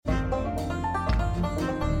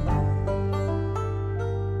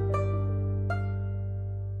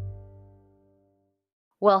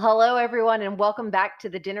Well, hello everyone, and welcome back to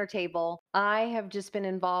the dinner table. I have just been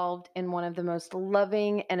involved in one of the most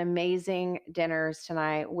loving and amazing dinners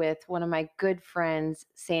tonight with one of my good friends,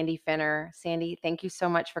 Sandy Fenner. Sandy, thank you so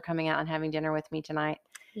much for coming out and having dinner with me tonight.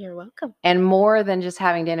 You're welcome. And more than just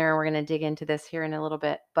having dinner, we're going to dig into this here in a little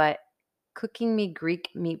bit, but cooking me Greek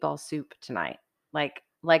meatball soup tonight.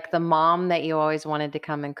 Like the mom that you always wanted to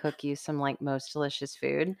come and cook you some like most delicious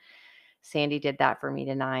food. Sandy did that for me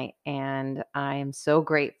tonight, and I am so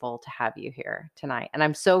grateful to have you here tonight. And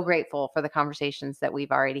I'm so grateful for the conversations that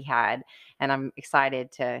we've already had, and I'm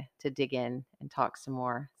excited to dig in and talk some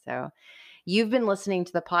more. So, you've been listening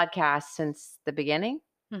to the podcast since the beginning?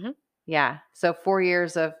 Mhm. Yeah. So 4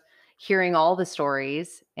 years of hearing all the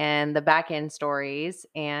stories and the back end stories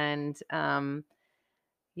and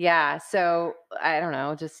yeah. So I don't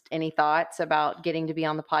know, just any thoughts about getting to be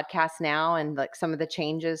on the podcast now and like some of the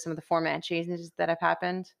changes, some of the format changes that have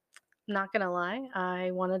happened? Not gonna lie,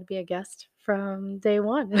 I wanted to be a guest from day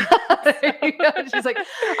one. She's like,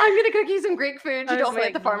 I'm going to cook you some Greek food. She I told was me at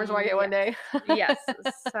like, the farmer's market one "Yes, day. yes,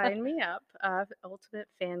 sign me up." Ultimate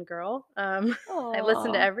fangirl. I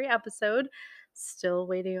listened to Oh, every episode. Still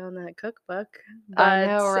waiting on that cookbook, I but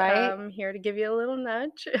know, right? here to give you a little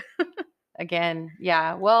nudge. Again,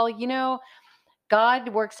 yeah. Well, God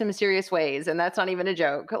works in mysterious ways, and that's not even a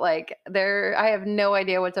joke. I have no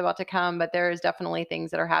idea what's about to come, but there is definitely things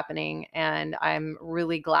that are happening, and I'm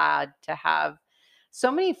really glad to have so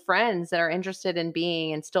many friends that are interested in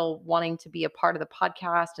being and still wanting to be a part of the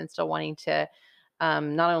podcast and still wanting to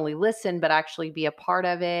not only listen but actually be a part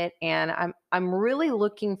of it. And I'm really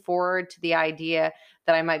looking forward to the idea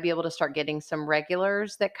that I might be able to start getting some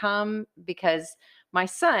regulars that come because my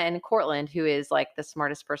son, Cortland, who is like the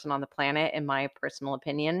smartest person on the planet, in my personal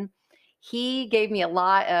opinion, he gave me a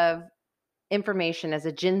lot of information as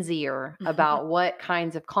a Gen Zer about what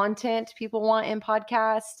kinds of content people want in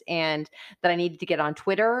podcasts and that I needed to get on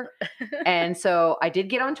Twitter. And so I did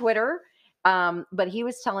get on Twitter. But he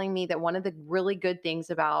was telling me that one of the really good things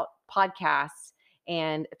about podcasts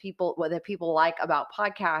and what that people like about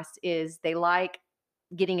podcasts is they like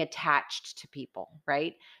getting attached to people,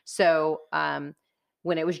 right? So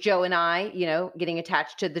when it was Joe and I, getting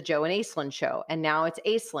attached to the Joe and Aislinn show, and now it's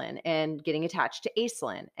Aislinn and getting attached to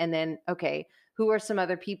Aislinn. And then, okay, who are some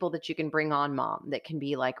other people that you can bring on, Mom, that can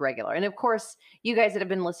be like regular? And of course, you guys that have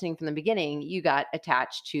been listening from the beginning, you got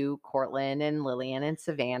attached to Cortland and Lillian and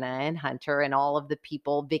Savannah and Hunter and all of the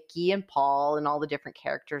people, Vicky and Paul and all the different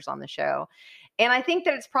characters on the show. And I think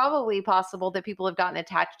that it's probably possible that people have gotten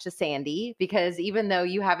attached to Sandy because even though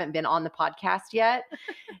you haven't been on the podcast yet,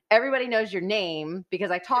 everybody knows your name because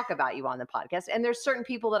I talk about you on the podcast. And there's certain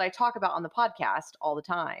people that I talk about on the podcast all the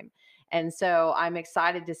time. And so I'm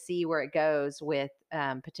excited to see where it goes with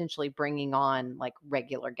potentially bringing on like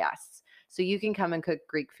regular guests. So you can come and cook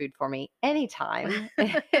Greek food for me anytime,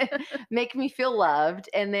 make me feel loved,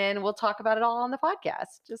 and then we'll talk about it all on the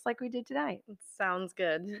podcast, just like we did tonight. Sounds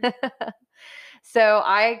good. So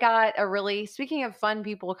I got speaking of fun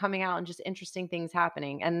people coming out and just interesting things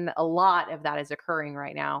happening, and a lot of that is occurring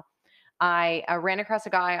right now. I ran across a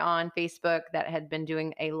guy on Facebook that had been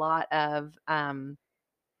doing a lot of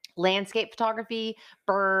landscape photography,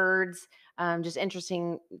 birds, just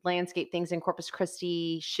interesting landscape things in Corpus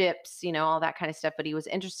Christi, ships, all that kind of stuff. But he was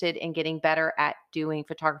interested in getting better at doing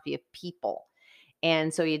photography of people.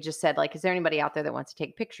 And so he just said, like, is there anybody out there that wants to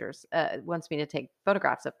take pictures, wants me to take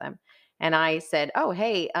photographs of them? And I said, oh,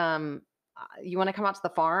 hey, you want to come out to the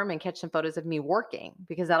farm and catch some photos of me working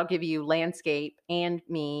because that'll give you landscape and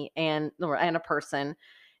me and a person.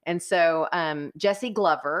 And so Jesse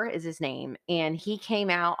Glover is his name. And he came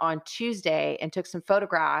out on Tuesday and took some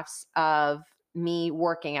photographs of me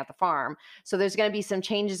working at the farm. So there's going to be some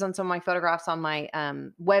changes on some of my photographs on my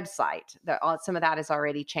website. Some of that is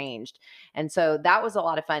already changed. And so that was a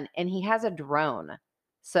lot of fun. And he has a drone.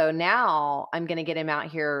 So now I'm going to get him out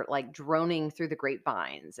here like droning through the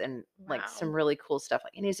grapevines and like some Wow. really cool stuff.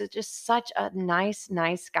 And he's just such a nice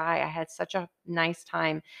guy. I had such a nice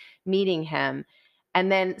time meeting him. And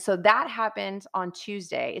then, so that happened on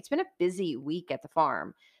Tuesday. It's been a busy week at the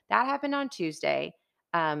farm. That happened on Tuesday.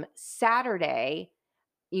 Saturday,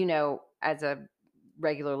 as a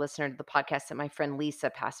regular listener to the podcast, that my friend Lisa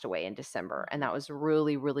passed away in December. And that was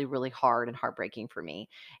really, really, really hard and heartbreaking for me.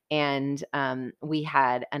 And we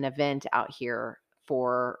had an event out here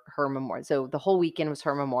for her memorial. So the whole weekend was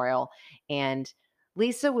her memorial. And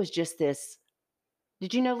Lisa was just this.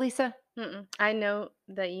 Did you know Lisa? Mm-mm. I know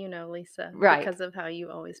that you know Lisa Right. because of how you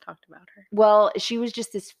always talked about her. Well, she was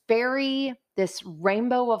just this fairy, this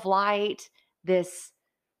rainbow of light, this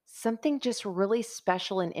something just really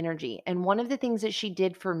special in energy. And one of the things that she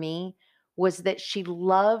did for me was that she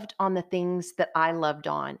loved on the things that I loved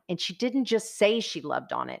on. And she didn't just say she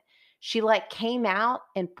loved on it. She like came out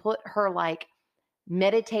and put her like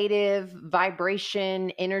meditative vibration,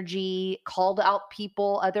 energy, called out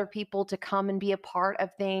people, other people to come and be a part of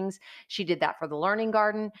things. She did that for the learning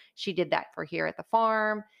garden. She did that for here at the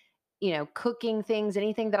farm, cooking things,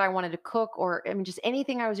 anything that I wanted to cook, or I mean, just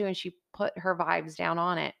anything I was doing, she put her vibes down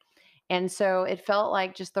on it. And so it felt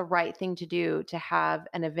like just the right thing to do to have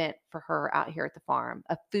an event for her out here at the farm,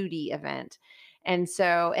 a foodie event. And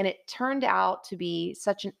it turned out to be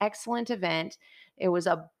such an excellent event. It was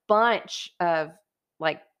a bunch of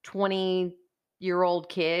like 20-year-old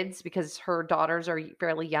kids because her daughters are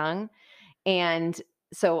fairly young. And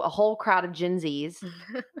so a whole crowd of Gen Zs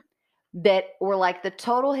that were like the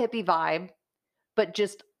total hippie vibe, but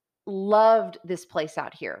just loved this place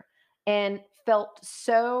out here and felt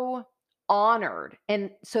so honored. And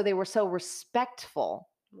so they were so respectful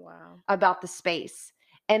Wow. about the space.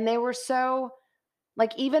 And they were so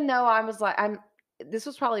like, even though I was like, this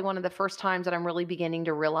was probably one of the first times that I'm really beginning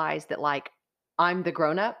to realize that, like, I'm the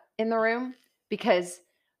grown up in the room because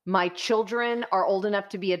my children are old enough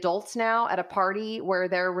to be adults now at a party where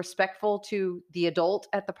they're respectful to the adult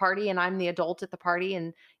at the party and I'm the adult at the party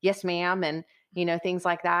and yes, ma'am, and, things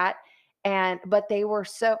like that. But they were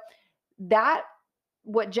so that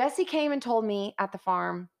what Jesse came and told me at the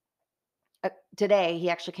farm today, he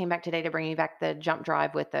actually came back today to bring me back the jump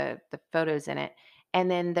drive with the photos in it. And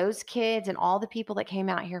then those kids and all the people that came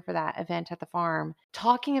out here for that event at the farm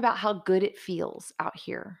talking about how good it feels out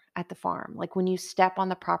here at the farm, like when you step on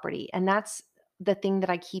the property. And that's the thing that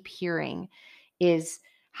I keep hearing is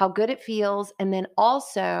how good it feels. And then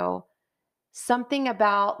also something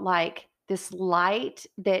about like this light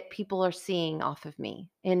that people are seeing off of me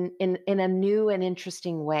in a new and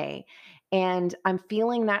interesting way. And I'm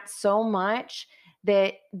feeling that so much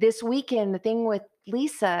that this weekend, the thing with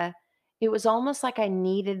Lisa, it was almost like I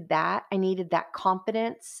needed that. I needed that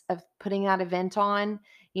confidence of putting that event on.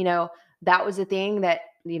 You know, that was a thing that,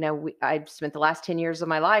 I've spent the last 10 years of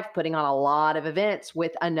my life putting on a lot of events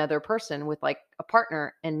with another person, with like a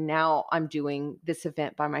partner. And now I'm doing this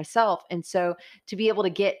event by myself. And so to be able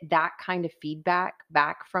to get that kind of feedback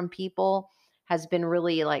back from people has been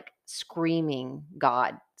really like screaming,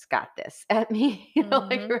 God's got this at me,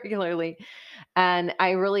 like Mhm. regularly. And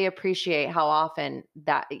I really appreciate how often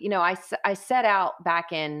that, I set out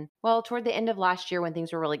back in, well, toward the end of last year when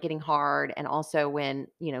things were really getting hard. And also when,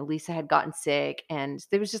 Lisa had gotten sick and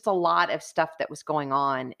there was just a lot of stuff that was going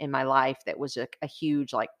on in my life that was a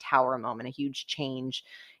huge like tower moment, a huge change.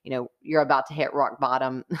 You're about to hit rock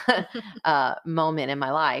bottom moment in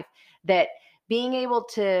my life that being able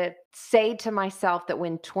to say to myself that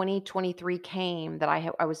when 2023 came that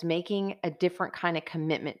I was making a different kind of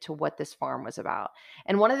commitment to what this farm was about.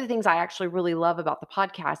 And one of the things I actually really love about the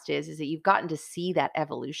podcast is that you've gotten to see that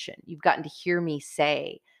evolution. You've gotten to hear me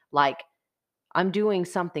say like I'm doing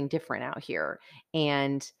something different out here.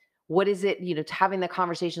 And what is it, having the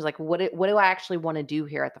conversations like what do I actually want to do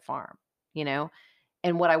here at the farm, you know?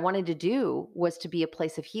 And what I wanted to do was to be a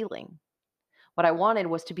place of healing. What I wanted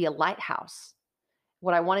was to be a lighthouse.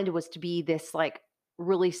 What I wanted was to be this like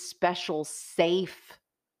really special, safe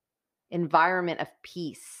environment of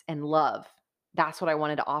peace and love. That's what I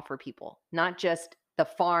wanted to offer people, not just the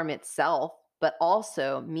farm itself, but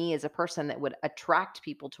also me as a person that would attract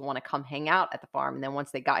people to want to come hang out at the farm. And then once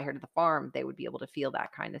they got here to the farm, they would be able to feel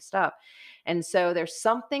that kind of stuff. And so there's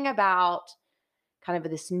something about kind of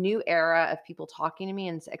this new era of people talking to me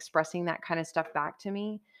and expressing that kind of stuff back to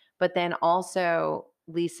me. But then also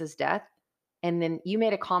Lisa's death. And then you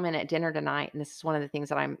made a comment at dinner tonight, and this is one of the things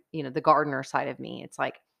that I'm, the gardener side of me. It's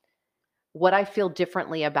like what I feel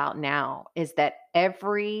differently about now is that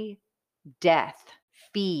every death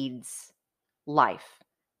feeds life.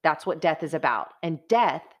 That's what death is about. And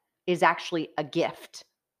death is actually a gift.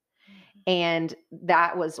 Mhm. And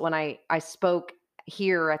that was when I spoke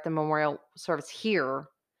here at the memorial service here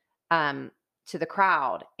um, to the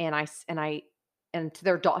crowd, and and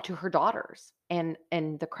to to her daughters and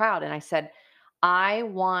the crowd, and I said, I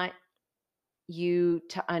want you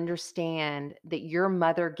to understand that your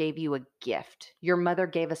mother gave you a gift. Your mother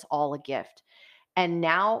gave us all a gift, and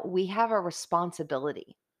now we have a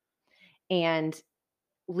responsibility. And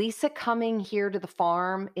Lisa coming here to the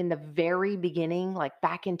farm in the very beginning, like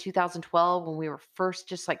back in 2012, when we were first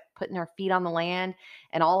just like putting our feet on the land,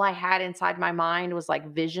 and all I had inside my mind was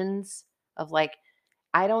like visions of like,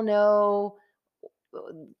 I don't know.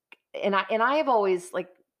 And I have always like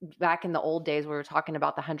back in the old days, we were talking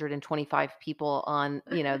about the 125 people on,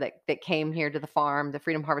 that came here to the farm, the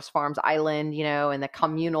Freedom Harvest Farms Island, and the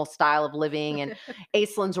communal style of living and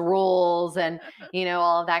Aislenn's rules and,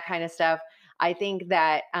 all of that kind of stuff. I think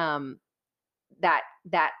that,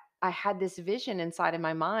 that I had this vision inside of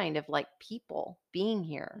my mind of like people being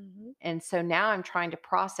here. Mhm. And so now I'm trying to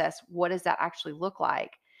process what does that actually look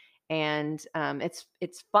like? And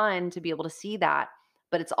it's fun to be able to see that,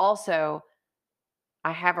 but it's also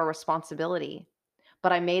I have a responsibility.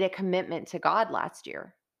 But I made a commitment to God last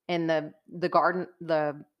year. And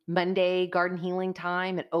the Monday garden healing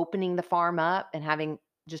time and opening the farm up and having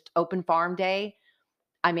just open farm day,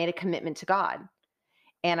 I made a commitment to God.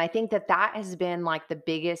 And I think that that has been like the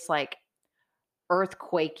biggest like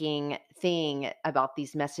earthquaking thing about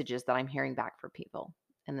these messages that I'm hearing back for people.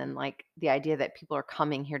 And then like the idea that people are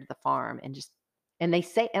coming here to the farm and just and they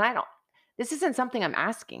say and I don't this isn't something I'm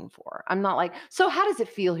asking for. I'm not like, "So how does it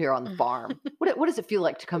feel here on the farm? What does it feel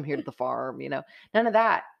like to come here to the farm?" None of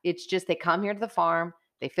that. It's just they come here to the farm,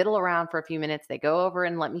 they fiddle around for a few minutes, they go over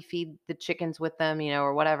and let me feed the chickens with them,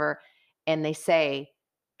 or whatever, and they say,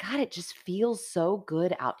 "God, it just feels so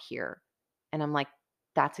good out here." And I'm like,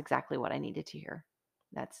 that's exactly what I needed to hear.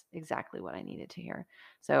 That's exactly what I needed to hear.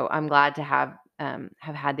 So I'm glad to have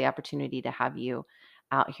had the opportunity to have you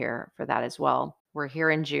out here for that as well. We're here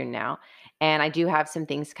in June now, and I do have some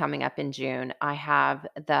things coming up in June. I have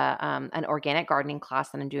an organic gardening class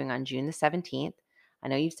that I'm doing on June the 17th. I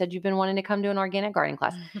know you've said you've been wanting to come to an organic gardening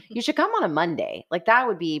class. You should come on a Monday. Like that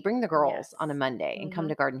would be bring the girls on a Yes. Monday and come Mhm.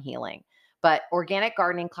 to garden healing. But organic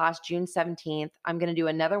gardening class, June 17th. I'm going to do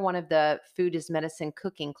another one of the food is medicine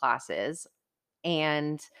cooking classes.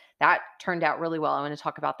 And that turned out really well. I want to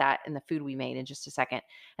talk about that and the food we made in just a second.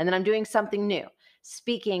 And then I'm doing something new.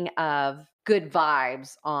 Speaking of good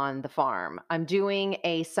vibes on the farm, I'm doing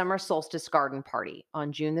a summer solstice garden party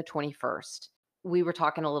on June the 21st. We were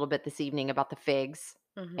talking a little bit this evening about the figs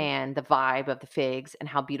Mhm. and the vibe of the figs and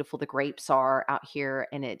how beautiful the grapes are out here.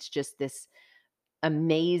 And it's just this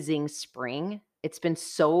amazing spring. It's been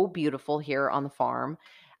so beautiful here on the farm.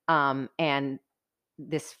 And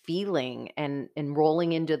this feeling and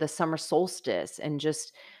rolling into the summer solstice and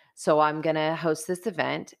just so I'm going to host this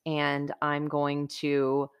event and I'm going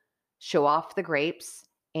to show off the grapes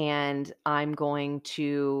and I'm going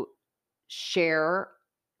to share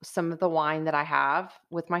some of the wine that I have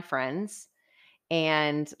with my friends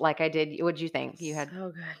and like I did what'd you think? So You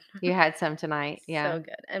good. had some tonight. So Yeah.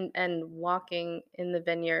 good. And walking in the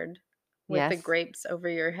vineyard with the Yes. grapes over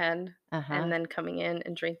your head and Uh-huh. then coming in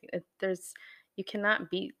and drinking there's you cannot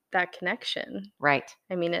beat that connection. Right.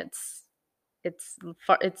 I mean, it's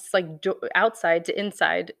like outside to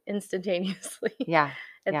inside instantaneously. Yeah.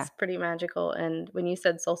 Yeah. It's pretty magical, and when you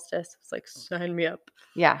said solstice, it's like, "Sign me up."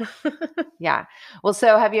 Yeah. Yeah. Well,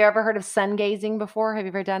 so have you ever heard of sun gazing before? Have you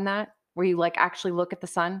ever done that? Where you like actually look at the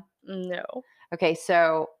sun? No. Okay,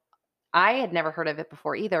 so I had never heard of it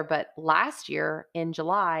before either, but last year in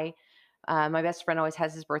July, my best friend always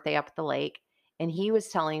has his birthday up at the lake, and he was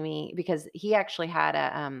telling me because he actually had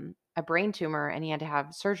a brain tumor and he had to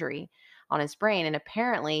have surgery on his brain, and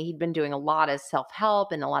apparently he'd been doing a lot of self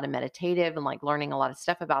help and a lot of meditative and like learning a lot of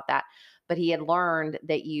stuff about that, but he had learned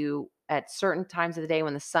that you at certain times of the day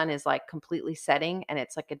when the sun is like completely setting and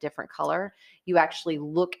it's like a different color, you actually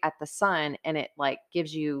look at the sun and it like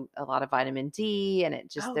gives you a lot of vitamin D and it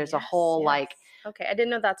just Oh, there's a yes, whole yes. like Okay, I didn't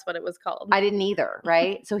know that's what it was called. I didn't either,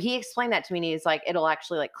 right? So he explained that to me and he's like, it'll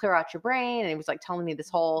actually like clear out your brain. And he was like telling me this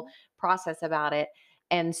whole Mhm. process about it.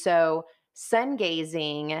 And so sun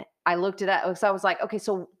gazing, I looked it up. So I was like, okay,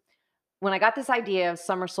 so when I got this idea of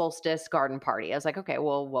summer solstice garden party, I was like, okay,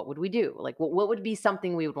 well, what would we do? Like, what would be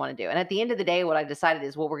something we would want to do? And at the end of the day, what I decided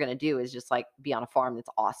is what we're going to do is just like be on a farm that's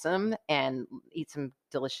awesome and eat some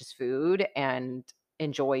delicious food and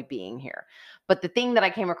enjoy being here. But the thing that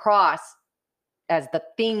I came across as the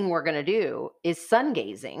thing we're going to do is sun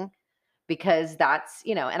gazing because that's,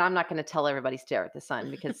 and I'm not going to tell everybody stare at the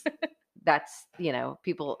sun because that's,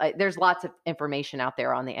 people, there's lots of information out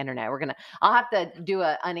there on the internet. I'll have to do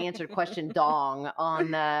a unanswered question dong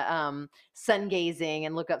on the sun gazing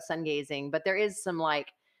and look up sun gazing. But there is some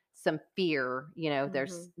fear,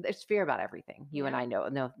 Mhm. there's fear about everything. You and Yeah.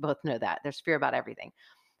 I both know that there's fear about everything.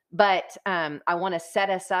 But I want to set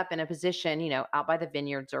us up in a position, out by the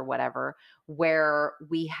vineyards or whatever, where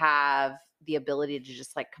we have the ability to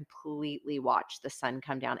just like completely watch the sun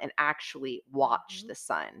come down and actually watch Mhm. the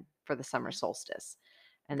sun for the summer Yeah. solstice.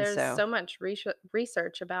 And There's so, so much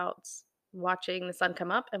research about watching the sun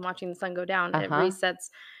come up and watching the sun go down. uh It huh, resets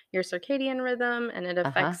your circadian rhythm and it uh huh,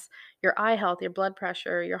 affects your eye health, your blood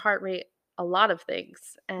pressure, your heart rate. a lot of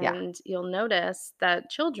things. Yeah. And you'll notice that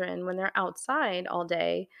children, when they're outside all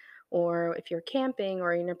day, or if you're camping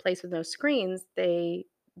or in a place with no screens, they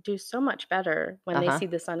do so much better when they Uh-huh. see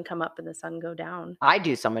the sun come up and the sun go down. I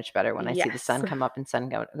do so much better when I see the Yes. sun come up and sun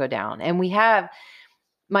go down. And we have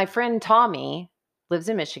my friend Tommy lives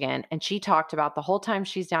in Michigan, and she talked about the whole time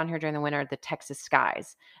she's down here during the winter, the Texas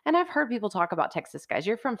skies. And I've heard people talk about Texas skies.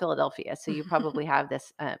 You're from Philadelphia, so you probably have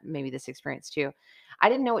this, maybe this experience too. I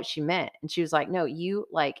didn't know what she meant, and she was like, "No, you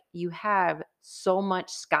have so much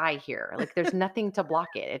sky here. Like, there's nothing to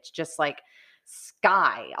block it. It's just like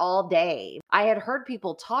sky all day." I had heard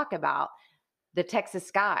people talk about the Texas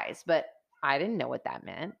skies, but I didn't know what that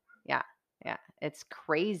meant. Yeah. Yeah. It's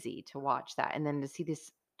crazy to watch that. And then to see this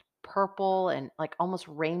purple and like almost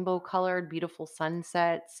rainbow colored beautiful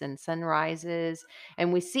sunsets and sunrises.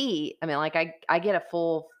 And we see, I mean, like I get a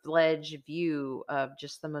full-fledged view of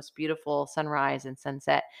just the most beautiful sunrise and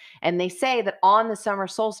sunset. And they say that on the summer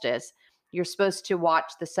solstice, you're supposed to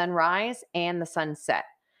watch the sunrise and the sunset.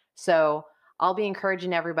 So I'll be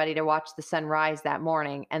encouraging everybody to watch the sunrise that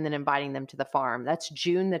morning and then inviting them to the farm. That's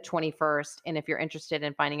June the 21st. And if you're interested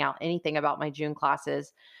in finding out anything about my June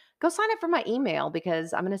classes, go sign up for my email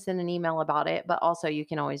because I'm going to send an email about it. But also, you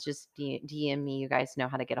can always just DM me. You guys know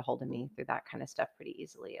how to get a hold of me through that kind of stuff pretty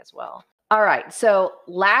easily as well. All right. So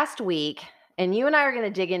last week, and you and I are going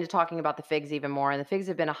to dig into talking about the figs even more. And the figs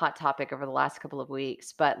have been a hot topic over the last couple of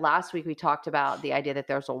weeks. But last week, we talked about the idea that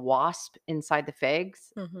there's a wasp inside the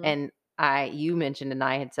figs. Hmm. And you mentioned, and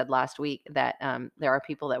I had said last week that there are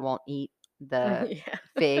people that won't eat the Yeah.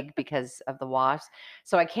 fig because of the wasps.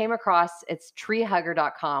 So I came across it's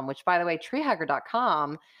treehugger.com, which by the way,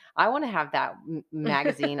 treehugger.com, I want to have that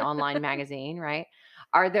magazine, online magazine, right?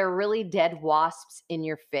 Are there really dead wasps in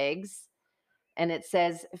your figs? And it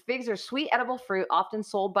says figs are sweet edible fruit often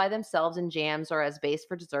sold by themselves in jams or as base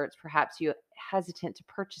for desserts. Perhaps you hesitant to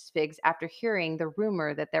purchase figs after hearing the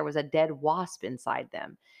rumor that there was a dead wasp inside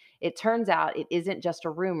them. It turns out it isn't just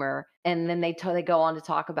a rumor. And then they go on to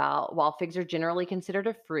talk about while figs are generally considered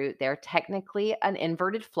a fruit, they're technically an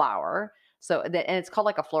inverted flower. So that, and it's called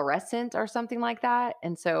like a fluorescent or something like that.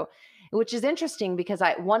 And so which is interesting because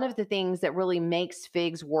one of the things that really makes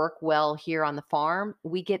figs work well here on the farm,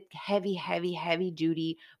 we get heavy, heavy, heavy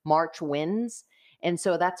duty March winds. And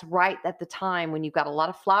so that's right at the time when you've got a lot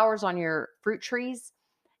of flowers on your fruit trees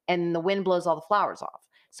and the wind blows all the flowers off.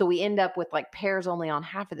 So we end up with like pears only on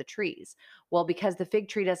half of the trees. Well, because the fig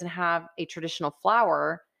tree doesn't have a traditional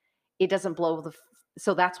flower, it doesn't blow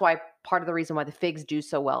so that's why part of the reason why the figs do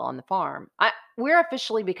so well on the farm. We're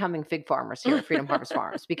officially becoming fig farmers here at Freedom Harvest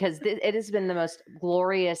Farms because it has been the most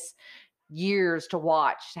glorious years to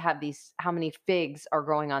watch to have these how many figs are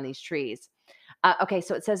growing on these trees. Okay,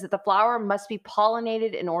 so it says that the flower must be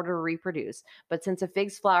pollinated in order to reproduce. But since a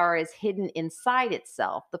fig's flower is hidden inside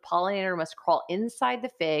itself, the pollinator must crawl inside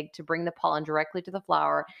the fig to bring the pollen directly to the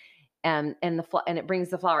flower and it brings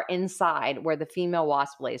the flower inside where the female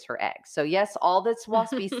wasp lays her eggs. So yes, all this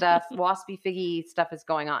waspy stuff, waspy figgy stuff is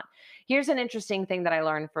going on. Here's an interesting thing that I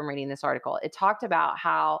learned from reading this article. It talked about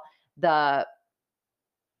how the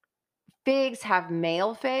figs have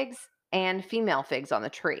male figs and female figs on the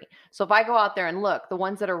tree. So if I go out there and look, the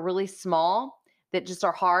ones that are really small that just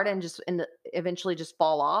are hard and eventually just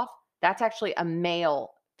fall off, that's actually a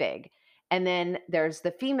male fig. And then there's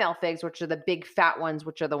the female figs, which are the big fat ones,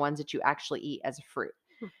 which are the ones that you actually eat as a fruit.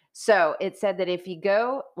 So it said that if you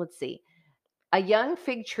go, let's see, a young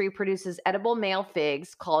fig tree produces edible male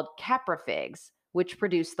figs called caprafigs, which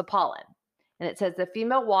produce the pollen. And it says the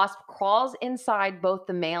female wasp crawls inside both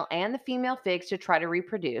the male and the female figs to try to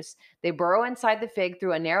reproduce. They burrow inside the fig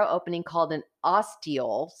through a narrow opening called an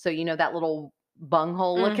ostiole. So, you know, that little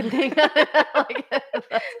bunghole looking Mhm. thing?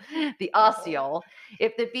 Like, the ostiole.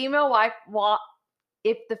 If the female wife,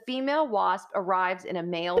 if the female wasp arrives in a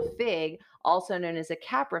male fig, also known as a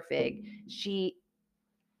caprafig, she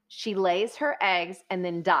lays her eggs and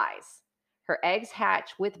then dies. Her eggs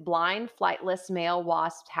hatch with blind, flightless male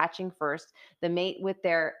wasps hatching first. They mate with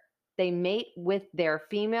their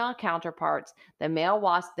female counterparts. The male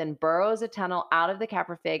wasp then burrows a tunnel out of the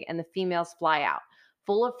caprifig and the females fly out,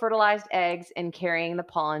 full of fertilized eggs and carrying the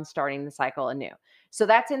pollen, starting the cycle anew. So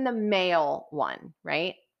that's in the male one,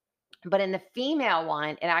 right? But in the female one,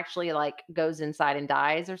 it actually like goes inside and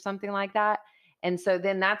dies or something like that. And so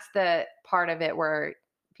then that's the part of it where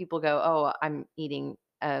people go, "Oh, I'm eating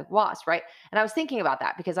a wasp," right? And I was thinking about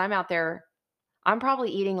that because I'm out there, I'm probably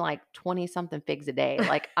eating like 20 something figs a day.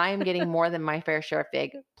 Like I am getting more than my fair share of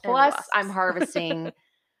fig. And Plus, I'm wasps. harvesting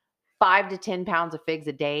 5 to 10 pounds of figs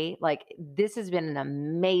a day. Like this has been an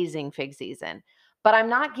amazing fig season. but I'm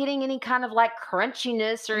not getting any kind of like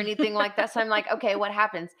crunchiness or anything like that. So I'm like, okay, what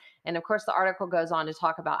happens? And of course, the article goes on to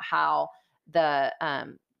talk about how the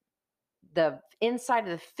um, the inside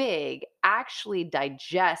of the fig actually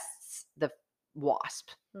digests the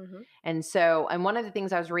wasp. Mhm. And one of the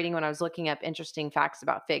things I was reading when I was looking up interesting facts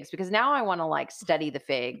about figs, because now I want to like study the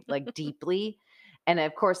fig like deeply. And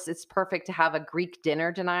of course, it's perfect to have a Greek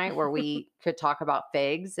dinner tonight where we could talk about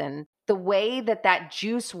figs and the way that that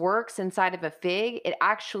juice works inside of a fig. It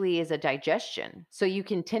actually is a digestion. So you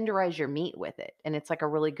can tenderize your meat with it. And it's like a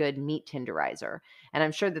really good meat tenderizer. And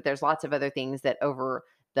I'm sure that there's lots of other things that over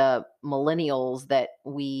the millennials,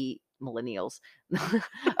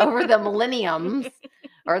 over the millenniums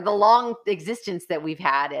or the long existence that we've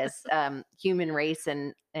had as human race,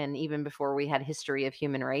 and even before we had history of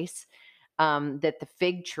human race, that the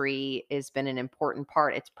fig tree has been an important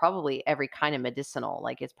part. It's probably every kind of medicinal,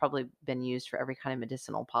 like it's probably been used for every kind of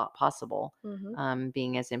medicinal possible, Mhm.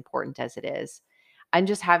 being as important as it is. I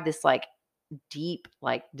just have this like deep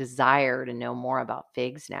like desire to know more about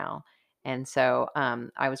figs now. And so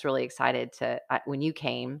I was really excited when you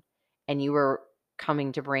came and you were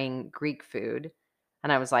coming to bring Greek food.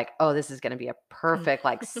 And I was like, oh, this is going to be a perfect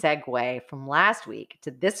like segue from last week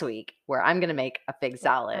to this week where I'm going to make a fig Yeah, I'm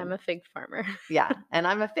salad. a fig farmer. Yeah. And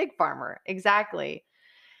I'm a fig farmer. Exactly.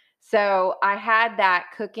 So I had that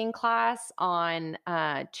cooking class on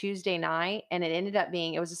Tuesday night, and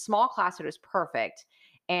it was a small class, but it was perfect.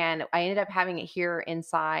 And I ended up having it here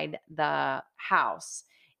inside the house.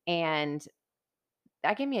 And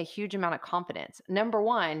that gave me a huge amount of confidence. Number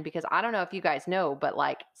one, because I don't know if you guys know, but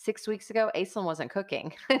like 6 weeks ago, Aislinn wasn't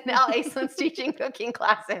cooking. Now Aislinn's teaching cooking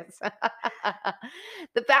classes.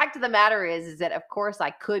 The fact of the matter is that of course I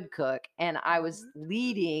could cook and I was Mhm.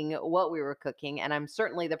 leading what we were cooking. And I'm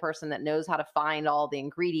certainly the person that knows how to find all the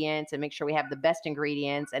ingredients and make sure we have the best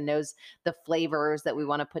ingredients and knows the flavors that we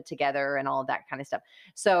want to put together and all of that kind of stuff.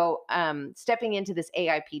 So, stepping into this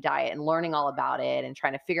AIP diet and learning all about it and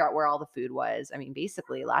trying to figure out where all the food was. I mean,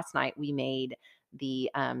 basically, last night we made the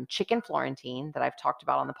chicken Florentine that I've talked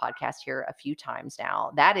about on the podcast here a few times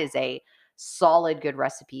now. That is a solid, good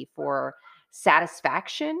recipe for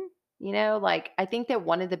satisfaction. Like I think that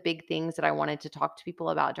one of the big things that I wanted to talk to people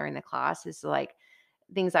about during the class is like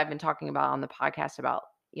things I've been talking about on the podcast about,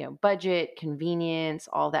 budget, convenience,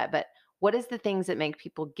 all that. But what is the things that make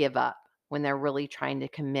people give up when they're really trying to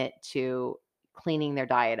commit to cleaning their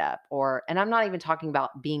diet up? And I'm not even talking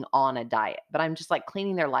about being on a diet, but I'm just like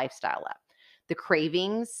cleaning their lifestyle up. The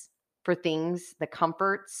cravings for things, the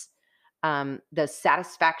comforts, the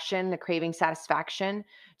satisfaction, the craving satisfaction.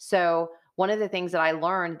 So one of the things that I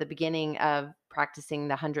learned at the beginning of practicing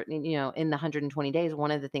the 100, in the 120 days,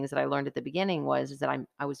 one of the things that I learned at the beginning is that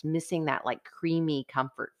I was missing that like creamy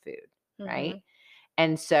comfort food, right? Mhm.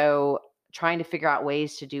 And so trying to figure out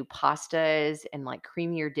ways to do pastas and like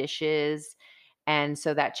creamier dishes. And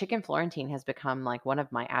so that chicken Florentine has become like one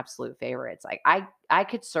of my absolute favorites. Like I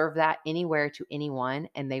could serve that anywhere to anyone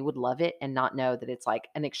and they would love it and not know that it's like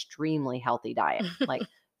an extremely healthy diet, like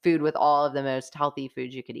food with all of the most healthy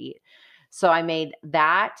foods you could eat. So I made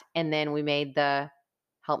that and then we made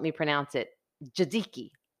help me pronounce it, tzatziki.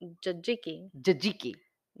 Tzatziki. Tzatziki.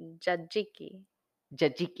 Tzatziki.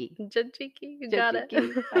 Tzatziki. Tzatziki. You got it.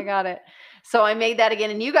 Tzatziki. I got it. So I made that again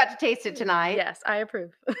and you got to taste it tonight. Yes, I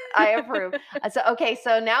approve. I approve.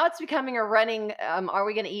 So now it's becoming a running, are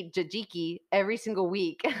we gonna eat tzatziki every single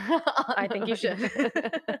week I think you should.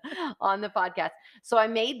 on the podcast. So I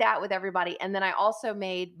made that with everybody, and then I also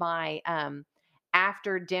made my,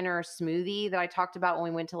 after dinner smoothie that I talked about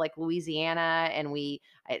when we went to, like, Louisiana, and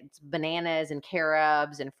it's bananas and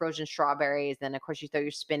carobs and frozen strawberries, then, of course, you throw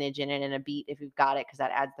your spinach in it and a beet if you've got it, because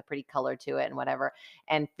that adds the pretty color to it and whatever.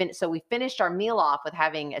 And so we finished our meal off with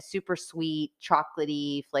having a super sweet,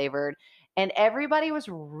 chocolatey flavored, and everybody was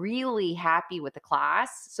really happy with the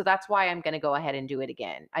class. So that's why I'm going to go ahead and do it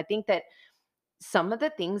again. I think that some of the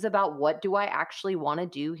things about what do I actually want to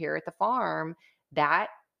do here at the farm, that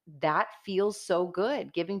that feels so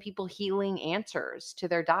good, giving people healing answers to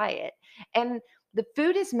their diet. And the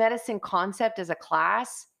food is medicine concept as a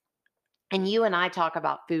class, and you and I talk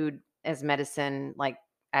about food as medicine, like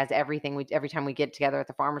as everything every time we get together at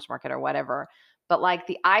the farmers market or whatever. But like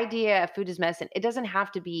the idea of food as medicine, it doesn't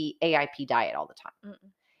have to be AIP diet all the time. Mm-mm.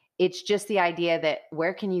 It's just the idea that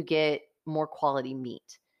where can you get more quality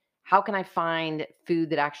meat? How can I find food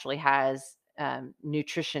that actually has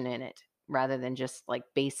nutrition in it rather than just like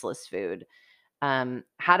baseless food?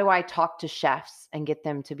 How do I talk to chefs and get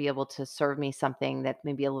them to be able to serve me something that's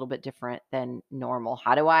maybe a little bit different than normal?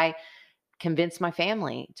 How do I convince my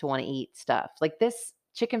family to want to eat stuff like this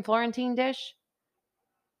chicken Florentine dish?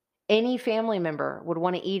 Any family member would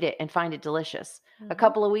wanna eat it and find it delicious. A Mhm.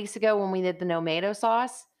 couple of weeks ago when we did the no mayo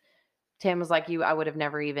sauce, Tim was like, "You I would have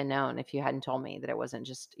never even known if you hadn't told me that it wasn't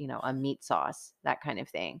just, a meat sauce," that kind of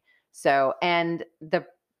thing. So, and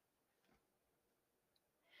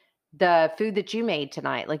the food that you made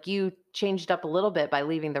tonight, like, you changed up a little bit by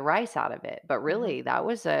leaving the rice out of it, but Mhm. really, that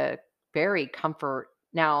was a very comfort.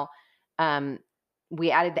 Now, um, we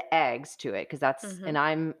added the eggs to it because Mhm. and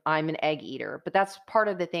I'm an egg eater, but that's part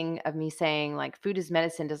of the thing of me saying, like, food is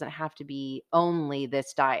medicine doesn't have to be only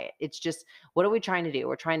this diet. It's just, what are we trying to do?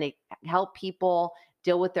 We're trying to help people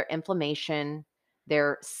deal with their inflammation,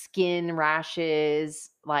 their skin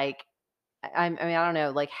rashes, like, I mean, I don't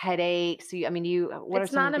know, like headaches. I mean, what are It's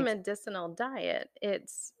some of the not a things? medicinal diet.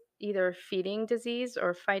 It's either feeding disease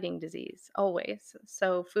or fighting disease, always.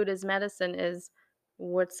 So, food as medicine is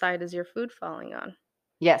what side is your food falling on?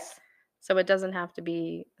 Yes. So it doesn't have to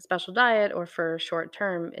be a special diet or for short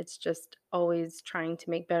term. It's just always trying to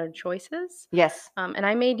make better choices. Yes. And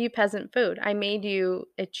I made you peasant food. I made you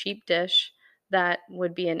a cheap dish that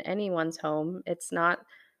would be in anyone's home. It's not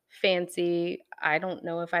fancy. I don't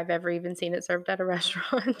know if I've ever even seen it served at a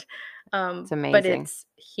restaurant. It's But amazing. it's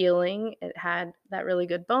healing. It had that really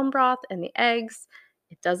good bone broth and the eggs.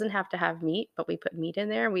 It doesn't have to have meat, but we put meat in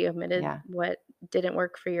there. We omitted Yeah. what didn't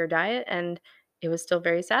work for your diet, and it was still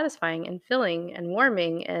very satisfying and filling and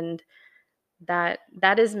warming, and that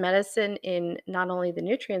is medicine in not only the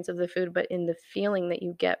nutrients of the food, but in the feeling that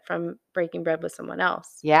you get from breaking bread with someone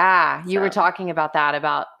else. Yeah, you were So talking about that,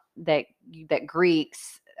 about that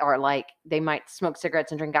Greeks are like, they might smoke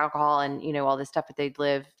cigarettes and drink alcohol and, all this stuff, but they'd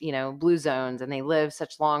live, blue zones, and they live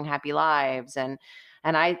such long, happy lives. And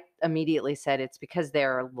I immediately said it's because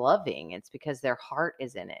they're loving. It's because their heart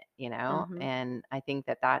is in it. mhm, And I think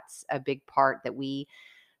that that's a big part that we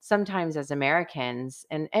sometimes as Americans,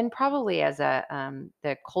 and probably as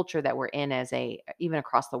the culture that we're in, as a even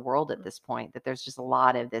across the world at this point, that there's just a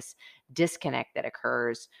lot of this disconnect that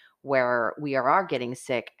occurs where we are getting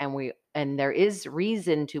sick, and there is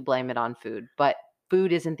reason to blame it on food, but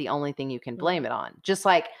food isn't the only thing you can mhm, blame it on. Just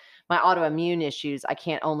like my autoimmune issues, I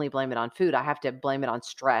can't only blame it on food. I have to blame it on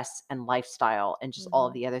stress and lifestyle and just all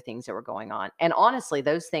of mhm, the other things that were going on. And honestly,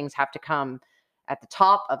 those things have to come at the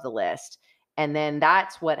top of the list, and then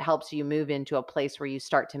that's what helps you move into a place where you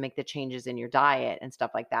start to make the changes in your diet and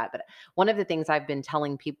stuff like that. But one of the things I've been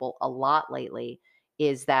telling people a lot lately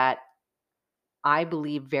is that I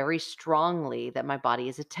believe very strongly that my body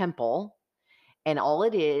is a temple, and all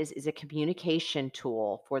it is a communication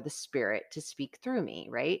tool for the spirit to speak through me,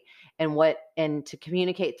 right? And to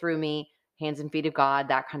communicate through me, hands and feet of God,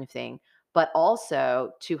 that kind of thing. But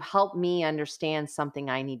also to help me understand something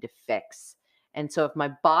I need to fix. And so if my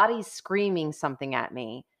body's screaming something at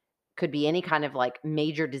me, could be any kind of like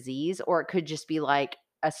major disease, or it could just be like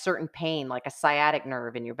a certain pain, like a sciatic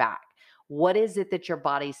nerve in your back. What is it that your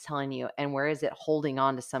body's telling you? And where is it holding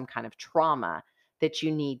on to some kind of trauma that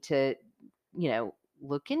you need to,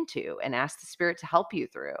 look into and ask the spirit to help you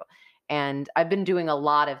through? And I've been doing a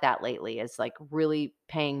lot of that lately, is like really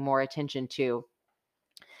paying more attention to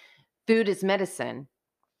food as medicine,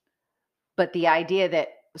 but the idea that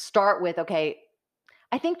start with, okay,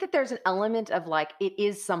 I think that there's an element of like, it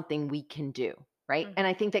is something we can do, right? And mhm,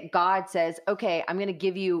 I think that God says, okay, I'm going to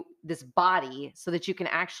give you this body so that you can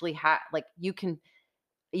actually have, like, you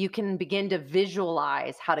can begin to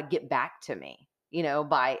visualize how to get back to me,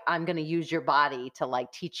 by I'm going to use your body to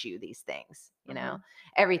like teach you these things. mhm.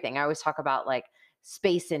 Everything. I always talk about like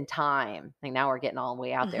space and time. Like, now we're getting all the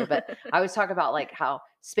way out there, but I always talk about like how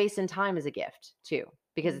space and time is a gift too,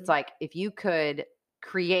 because it's Mhm, like, if you could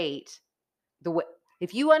create the way,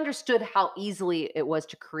 if you understood how easily it was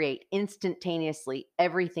to create instantaneously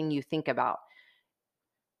everything you think about,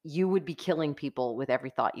 you would be killing people with every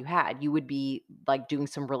thought you had. You would be like doing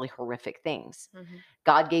some really horrific things. mhm,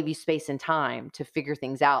 God gave you space and time to figure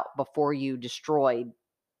things out before you destroyed,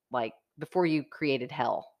 like before you created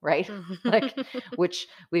hell, right? Like, mhm. which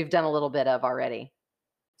we've done a little bit of already.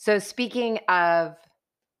 So, speaking of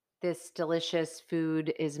this delicious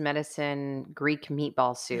food is medicine Greek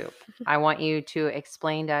meatball soup, I want you to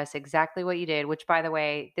explain to us exactly what you did, which, by the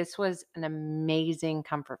way, this was an amazing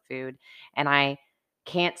comfort food. And I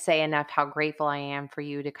can't say enough how grateful I am for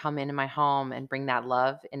you to come into my home and bring that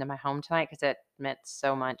love into my home tonight, because it meant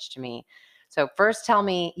so much to me. So, first,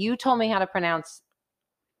 you told me how to pronounce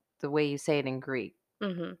the way you say it in Greek.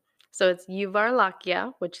 So it's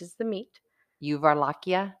Yuvarlakia, which is the meat.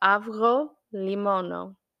 Uvarlakia? Avro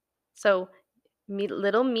limono. So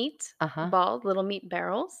little meat Uh huh. balls, little meat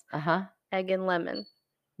barrels, Uh huh. egg and lemon.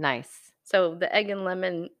 Nice. So the egg and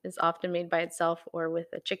lemon is often made by itself or with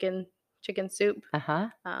a chicken chicken soup,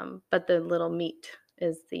 Uh-huh. but the little meat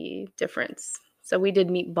is the difference. So we did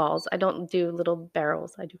meatballs. I don't do little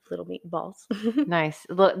barrels. I do little meatballs. Nice.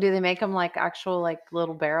 Look, do they make them like actual like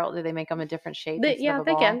little barrel? Do they make them a different shape instead of Yeah, a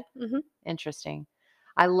they ball? can. Hmm. Interesting.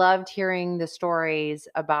 I loved hearing the stories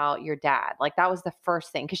about your dad. Like that was the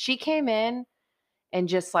first thing, because she came in and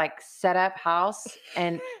just like set up house,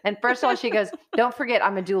 and first of all she goes, "Don't forget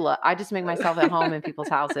I'm a doula. I just make myself at home in people's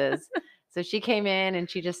houses." So she came in and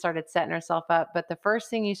she just started setting herself up. But the first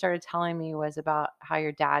thing you started telling me was about how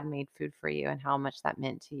your dad made food for you and how much that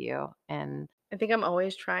meant to you. And I think I'm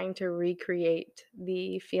always trying to recreate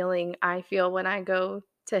the feeling I feel when I go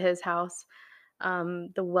to his house,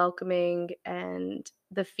 the welcoming and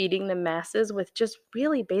the feeding the masses with just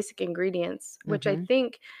really basic ingredients, which I mhm,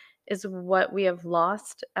 think is what we have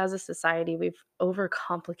lost as a society. We've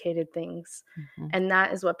overcomplicated things. mhm. And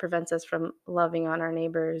that is what prevents us from loving on our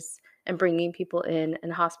neighbors and bringing people in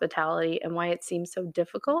and hospitality, and why it seems so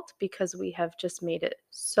difficult because we have just made it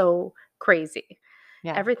so crazy.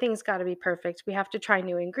 Yeah. Everything's gotta be perfect. We have to try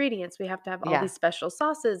new ingredients. We have to have all Yeah. these special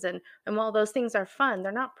sauces, and while those things are fun,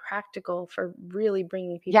 they're not practical for really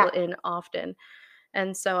bringing people Yeah. in often.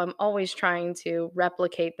 And so I'm always trying to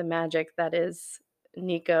replicate the magic that is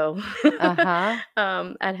Nico Uh-huh.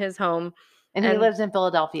 at his home. And he And lives in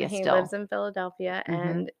Philadelphia he lives still. in Philadelphia,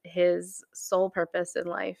 Mhm. and his sole purpose in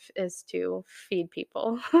life is to feed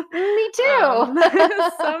people. Me too. um,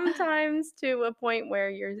 Sometimes to a point where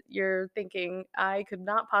you're thinking, I could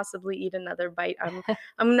not possibly eat another bite.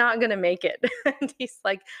 I'm not gonna make it. And he's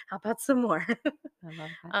like, how about some more? I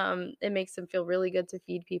love that. It makes him feel really good to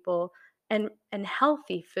feed people, and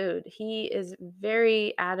healthy food. He is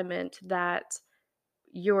very adamant that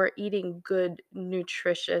you're eating good,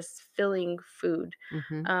 nutritious, filling food.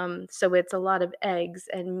 Mhm. So it's a lot of eggs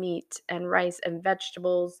and meat and rice and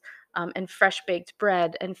vegetables, and fresh baked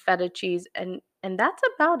bread and feta cheese, and that's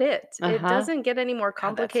about it. It Uh-huh. doesn't get any more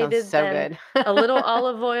God, that sounds complicated so than good. a little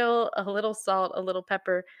olive oil, a little salt, a little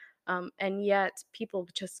pepper, and yet people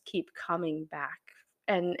just keep coming back.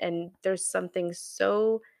 And there's something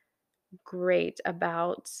so great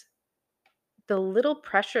about the little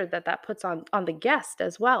pressure that that puts on the guest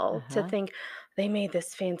as well, to Uh-huh. think they made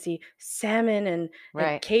this fancy salmon and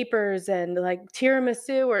Right. capers and like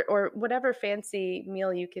tiramisu, or whatever fancy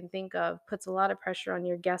meal you can think of, puts a lot of pressure on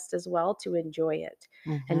your guest as well to enjoy it.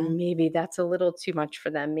 Mhm. And maybe that's a little too much for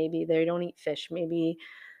them. Maybe they don't eat fish. Maybe,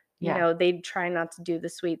 Yeah. they try not to do the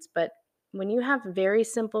sweets. But when you have very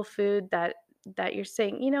simple food that you're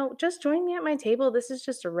saying, just join me at my table. This is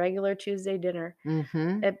just a regular Tuesday dinner.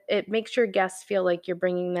 Mhm. It makes your guests feel like you're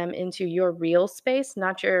bringing them into your real space,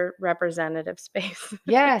 not your representative space.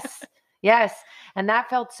 Yes. Yes. And that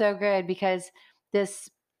felt so good because this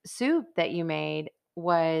soup that you made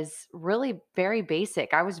was really very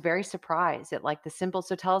basic. I was very surprised at like the simple,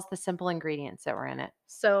 so tell us the simple ingredients that were in it.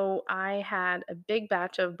 So I had a big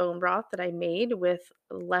batch of bone broth that I made with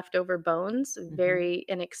leftover bones, Mhm. very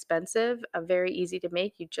inexpensive, very easy to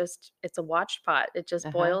make. It's a watch pot. It just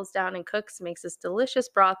Uh-huh. boils down and cooks, makes this delicious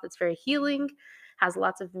broth that's very healing, has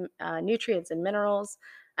lots of nutrients and minerals,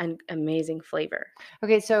 and amazing flavor.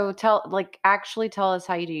 Okay, so actually tell us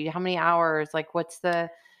how you do. How many hours? Like what's the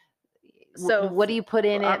So, what do you put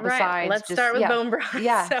in all it right, besides let's just start with yeah. bone broth.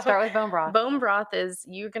 Yeah, So, start with bone broth. bone broth is,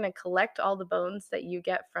 you're going to collect all the bones that you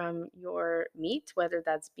get from your meat, whether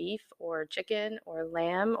that's beef or chicken or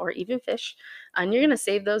lamb or even fish. And you're going to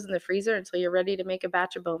save those in the freezer until you're ready to make a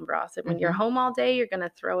batch of bone broth. And when you're Mhm. home all day, you're going to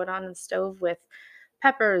throw it on the stove with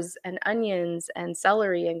peppers and onions and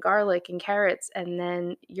celery and garlic and carrots, and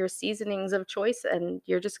then your seasonings of choice. And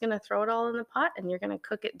you're just going to throw it all in the pot, and you're going to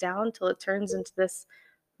cook it down till it turns into this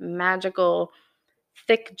magical,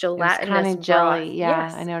 thick, It was gelatinous kinda broth. jelly.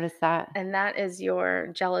 Yeah, I Yes, noticed that. and that is your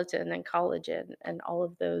gelatin and collagen and all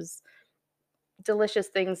of those delicious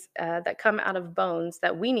things, that come out of bones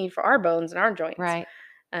that we need for our bones and our joints. Right.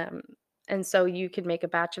 Um, and so you can make a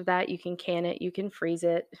batch of that. You can can it. You can freeze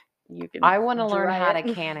it. You can I wanna learn dry how it. to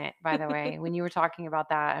can it, by the way. When you were talking about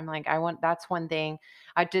that, I'm like, I want that's one thing.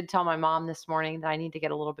 I did tell my mom this morning that I need to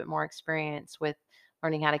get a little bit more experience with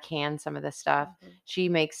learning how to can some of this stuff. Mhm. She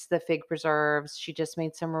makes the fig preserves. She just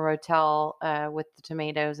made some rotel, with the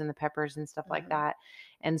tomatoes and the peppers and stuff like Mhm. that.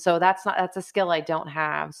 And so that's a skill I don't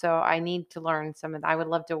have. So I need to learn some of that. I would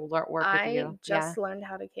love to work with I you. Yeah. just learned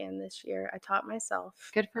how to can this year. I taught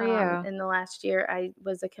myself. Good for you. In the last year, I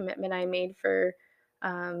was a commitment I made for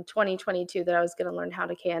 2022 that I was gonna learn how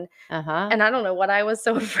to can, Uh-huh. and I don't know what I was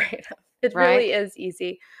so afraid of. It Right? really is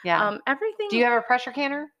easy. Yeah. Do Everything you have a pressure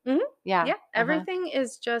canner? Mhm. Yeah. Yeah, Uh-huh. everything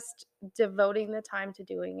is just devoting the time to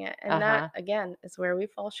doing it, and that, Uh-huh. again, is where we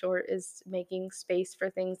fall short, is making space for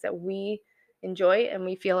things that we enjoy and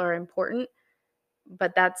we feel are important,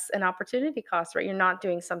 but that's an opportunity cost, right? You're not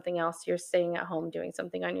doing something else, you're staying at home doing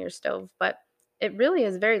something on your stove, but it really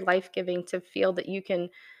is very life-giving to feel that you can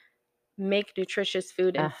make nutritious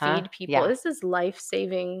food and Uh-huh. feed people. Yeah. This is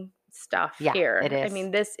life-saving stuff Yeah, it here. I is.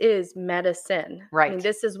 mean, this is medicine. I mean, Right.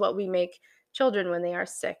 this is what we make children when they are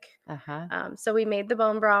sick. Uh-huh. So we made the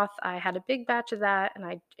bone broth. I had a big batch of that, and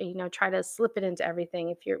I, try to slip it into everything.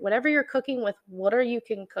 If you're whatever you're cooking with, whatever you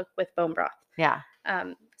can cook with bone broth. Yeah.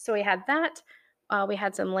 So we had that. We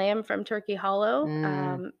had some lamb from Turkey Hollow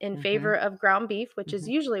Mm. in favor Mhm. of ground beef, which is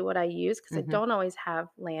Mhm. usually what I use because I Mhm. don't always have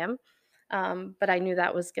lamb. But I knew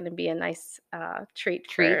that was going to be a nice treat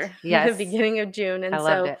for Treat. the Yes. beginning of June. I And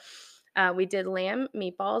loved so it. we did lamb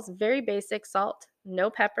meatballs, very basic salt, no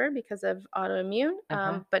pepper because of autoimmune,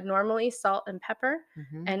 Uh-huh. but normally salt and pepper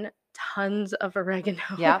Mhm. and tons of oregano.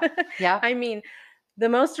 Yep. Yep. I mean, the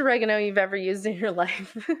most oregano you've ever used in your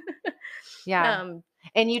life. Yeah. um,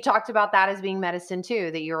 And you talked about that as being medicine too,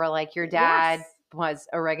 that you were like your dad yes. was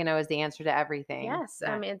oregano is the answer to everything. Yes,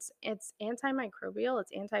 Yeah. it's antimicrobial,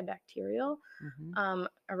 it's antibacterial. Mhm.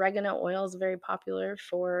 Oregano oil is very popular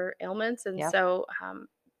for ailments, and Yep. so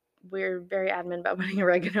we're very adamant about putting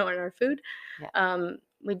oregano in our food. Yeah.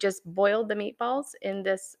 We just boiled the meatballs in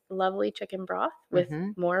this lovely chicken broth with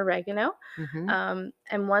Mhm. more oregano. Mhm.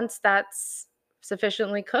 And once that's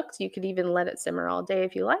sufficiently cooked, you could even let it simmer all day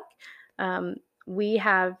if you like. Um, we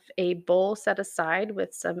have a bowl set aside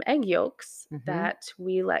with some egg yolks Mhm. that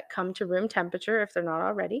we let come to room temperature if they're not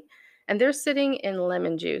already. And they're sitting in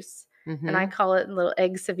lemon juice. And I Mhm. call it little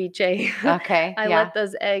egg ceviche. Okay. I Yeah. let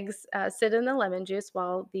those eggs sit in the lemon juice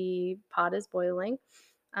while the pot is boiling.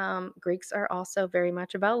 Greeks are also very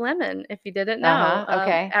much about lemon. If you didn't know, Uh-huh.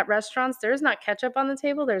 Okay. at restaurants, there's not ketchup on the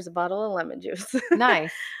table, there's a bottle of lemon juice.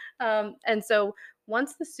 Nice. And so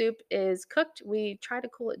once the soup is cooked, we try to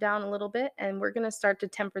cool it down a little bit and we're going to start to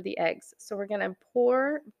temper the eggs. So we're going to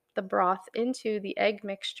pour the broth into the egg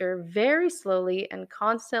mixture very slowly and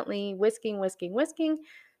constantly whisking, whisking, whisking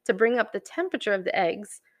to bring up the temperature of the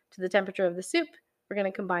eggs to the temperature of the soup. We're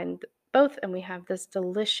going to combine both and we have this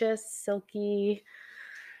delicious, silky,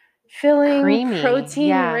 filling, Creamy. Yeah.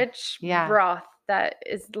 protein-rich Yeah. broth that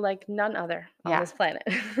is like none other on Yeah. this planet.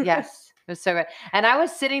 Yes. It was so good. And I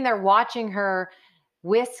was sitting there watching her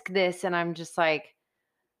whisk this and I'm just like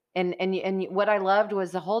what I loved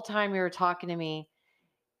was the whole time you were talking to me.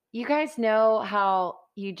 You guys know how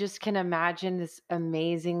you just can imagine this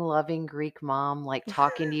amazing, loving Greek mom like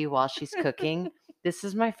talking to you while she's cooking? This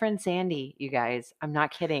is my friend Sandy, you guys. I'm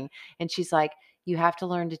not kidding. And she's like, you have to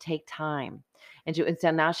learn to take time. And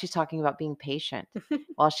so now she's talking about being patient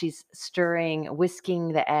while she's stirring,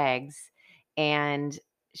 whisking the eggs. And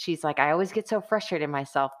she's like, I always get so frustrated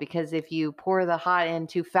myself because if you pour the hot in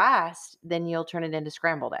too fast, then you'll turn it into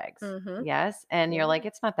scrambled eggs. Mhm. Yes. And you're Yeah. like,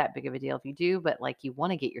 it's not that big of a deal if you do, but like you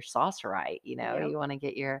want to get your sauce right, Yep. you want to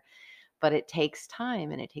get but it takes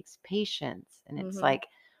time and it takes patience and it's Mhm. like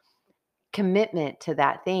commitment to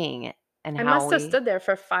that thing and I how must have we, stood there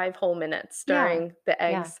for 5 whole minutes yeah, stirring the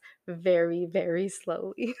yeah, eggs very, very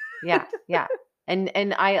slowly. yeah, yeah. And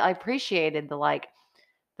I appreciated the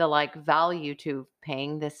value to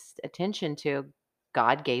paying this attention to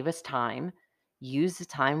God gave us time, use the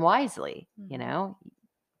time wisely, Mhm.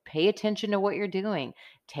 pay attention to what you're doing.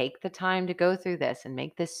 Take the time to go through this and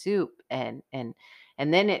make this soup and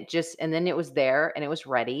then it was there and it was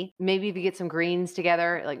ready. Maybe if you get some greens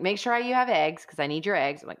together, like make sure you have eggs because I need your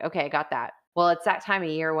eggs. I'm like, okay, I got that. Well, it's that time of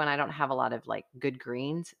year when I don't have a lot of like good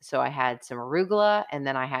greens. So I had some arugula and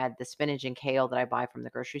then I had the spinach and kale that I buy from the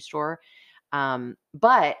grocery store.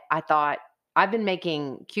 But I thought I've been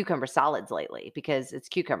making cucumber salads lately because it's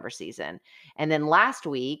cucumber season. And then last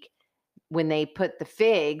week when they put the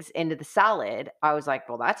figs into the salad, I was like,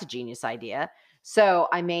 well, that's a genius idea. So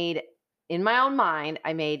in my own mind,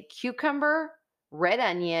 I made cucumber, red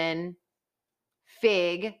onion,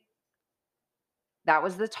 fig. That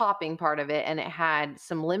was the topping part of it. And it had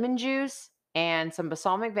some lemon juice and some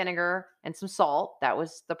balsamic vinegar and some salt. That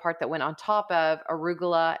was the part that went on top of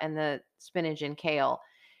arugula and the spinach and kale.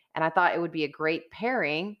 And I thought it would be a great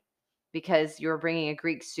pairing because you're bringing a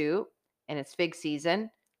Greek soup and it's fig season.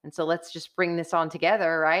 And so let's just bring this on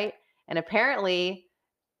together, right? And apparently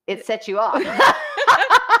it set you off.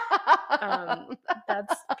 Um,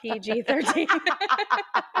 that's PG-13.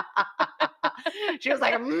 She was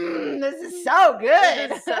like, this is so This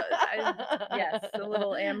good. is so I yes, a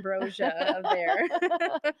little ambrosia there.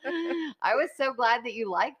 I was so glad that you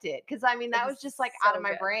liked it because I mean, It that was was just like out of so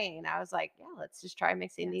my good. brain. I was like, yeah, let's just try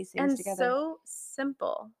mixing Yes, these things and together. so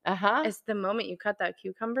simple. Uh huh. It's the moment you cut that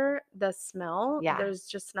cucumber, the smell, Yeah. there's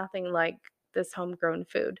just nothing like this homegrown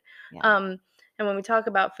food. Yeah. Um, and when we talk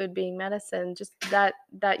about food being medicine, just that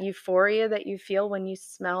euphoria that you feel when you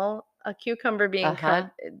smell a cucumber Uh being cut, huh.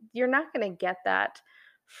 you're not gonna get that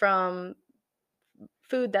from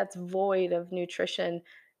food that's void of nutrition.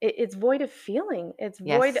 It's void of feeling. It's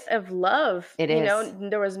void Yes, of love. it is.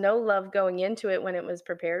 There was no love going into it when it was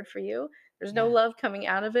prepared for you. There's no Yeah. love coming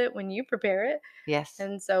out of it when you prepare it. Yes,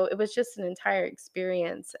 And so it was just an entire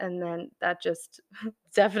experience. And then that just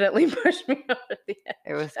definitely pushed me over the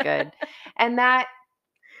it was edge. good. And that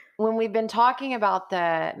when we've been talking about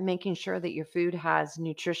the making sure that your food has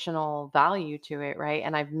nutritional value to it, right?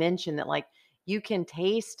 And I've mentioned that like you can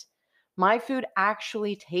taste my food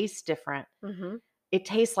actually tastes different. Hmm. It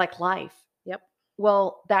tastes like life. Yep.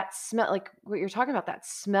 Well, that smell like what you're talking about, that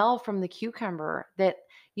smell from the cucumber that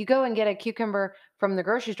you go and get a cucumber from the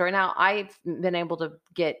grocery store. Now, I've been able to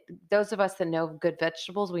get those of us that know good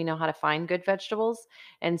vegetables, we know how to find good vegetables.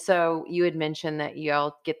 And so you had mentioned that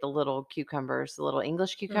you'll get the little cucumbers, the little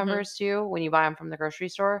English Hmm. cucumbers too, when you buy them from the grocery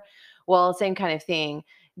store. Well, same kind of thing.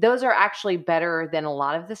 Those are actually better than a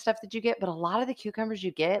lot of the stuff that you get, but a lot of the cucumbers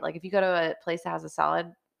you get, like if you go to a place that has a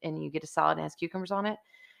salad and you get a salad and has cucumbers on it,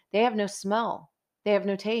 they have no smell, they have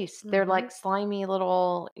no taste. They're Hmm. like slimy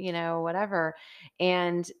little, whatever.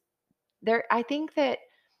 And there I think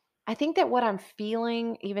that what I'm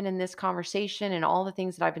feeling even in this conversation and all the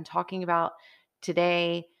things that I've been talking about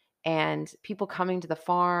today and people coming to the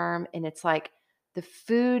farm and it's like the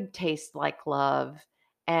food tastes like love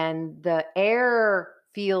and the air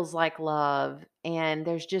feels like love and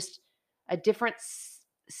there's just a different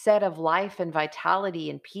set of life and vitality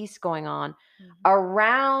and peace going on Hmm.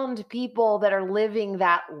 around people that are living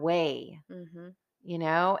that way, Hmm.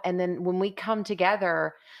 and then when we come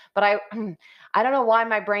together, but I I don't know why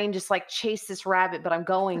my brain just like chased this rabbit, but I'm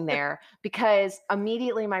going there because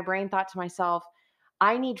immediately my brain thought to myself,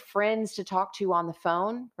 I need friends to talk to on the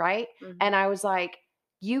phone, right? Hmm. And I was like,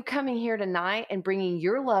 you coming here tonight and bringing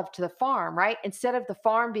your love to the farm, right? Instead of the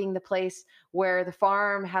farm being the place where the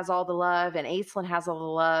farm has all the love and Aislinn has all the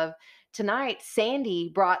love, tonight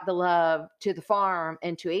Sandy brought the love to the farm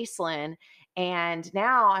and to Aislinn. And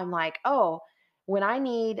now I'm like, oh, when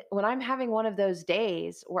I'm having one of those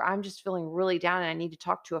days where I'm just feeling really down and I need to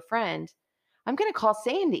talk to a friend, I'm going to call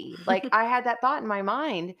Sandy. Like I had that thought in my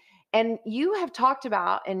mind. And you have talked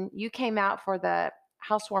about, and you came out for the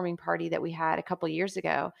housewarming party that we had a couple years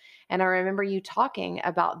ago. And I remember you talking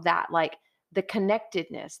about that, like the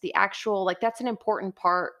connectedness, the actual, like that's an important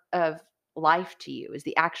part of life to you is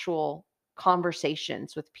the actual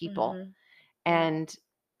conversations with people. Hmm. Yeah. And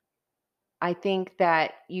I think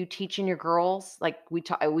that you teaching your girls, like we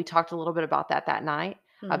talked a little bit about that night,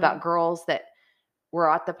 Hmm. about girls that were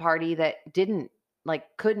at the party that didn't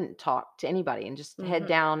like couldn't talk to anybody and just head Hmm.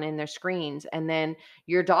 down in their screens. And then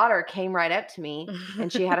your daughter came right up to me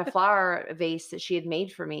and she had a flower vase that she had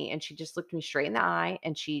made for me and she just looked me straight in the eye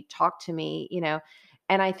and she talked to me.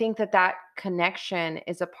 And I think that that connection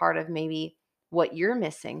is a part of maybe what you're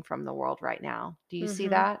missing from the world right now. Do you see Mhm.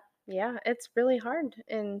 that? Yeah, it's really hard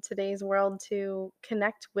in today's world to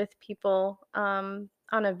connect with people on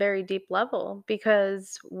a very deep level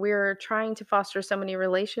because we're trying to foster so many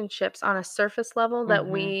relationships on a surface level that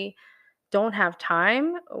Mhm. we don't have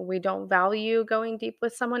time. We don't value going deep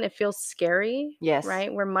with someone. It feels scary, Yes.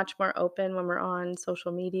 right? We're much more open when we're on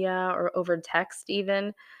social media or over text,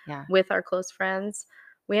 even Yeah. with our close friends.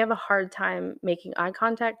 We have a hard time making eye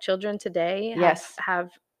contact. Children today have Yes.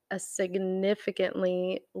 have a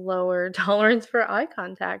significantly lower tolerance for eye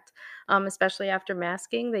contact, especially after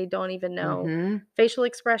masking. They don't even know Mhm. facial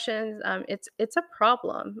expressions. It's a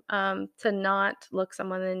problem to not look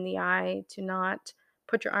someone in the eye, to not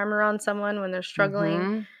put your arm around someone when they're struggling.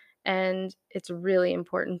 Mhm. And it's really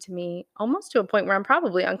important to me, almost to a point where I'm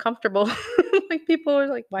probably uncomfortable. Like people are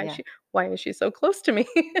like, Yeah. why is she so close to me?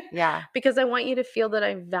 Yeah. Because I want you to feel that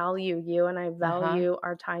I value you and I Uh-huh. value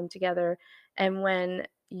our time together. And when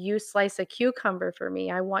you slice a cucumber for me,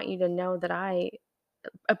 I want you to know that I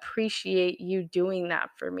appreciate you doing that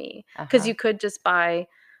for me. Because Uh-huh. you could just buy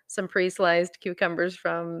some pre-sliced cucumbers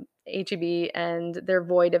from HEB and they're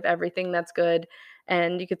void of everything that's good,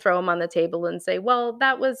 and you could throw them on the table and say, "Well,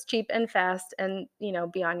 that was cheap and fast," and,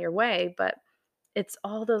 be on your way. But it's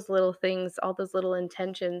all those little things, all those little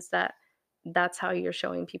intentions that's how you're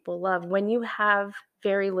showing people love when you have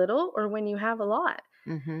very little or when you have a lot.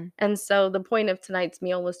 Mhm. And so the point of tonight's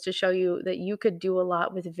meal was to show you that you could do a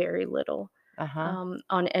lot with very little, Uh-huh.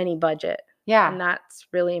 on any budget. Yeah. And that's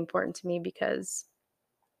really important to me because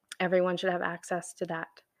everyone should have access to that,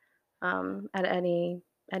 at any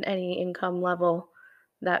income level,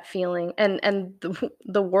 that feeling. And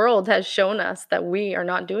the world has shown us that we are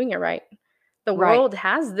not doing it right. The Right. world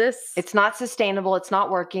has this. It's not sustainable, it's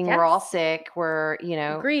not working, we're all Yes. sick,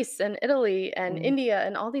 Greece and Italy and mm, India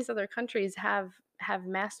and all these other countries have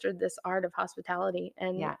mastered this art of hospitality,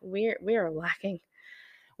 and yeah. we are lacking.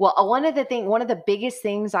 Well, one of the biggest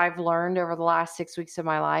things I've learned over the last 6 weeks of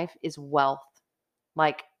my life is wealth.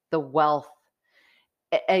 Like, the wealth,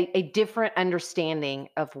 a different understanding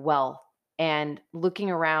of wealth, and looking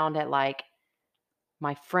around at, like,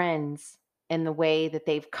 my friends and the way that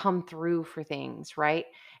they've come through for things, right?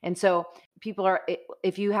 And so people are,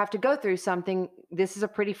 if you have to go through something, this is a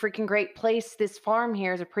pretty freaking great place. This farm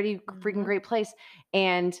here is a pretty freaking Mhm, great place.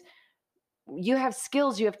 And you have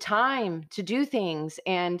skills, you have time to do things,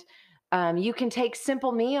 and you can take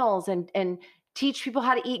simple meals and teach people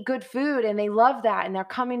how to eat good food, and they love that, and they're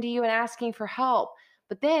coming to you and asking for help.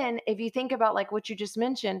 But then if you think about like what you just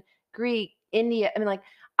mentioned, Greek, India, I mean, like,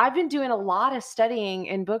 I've been doing a lot of studying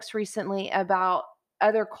in books recently about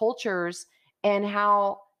other cultures and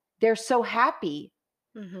how they're so happy,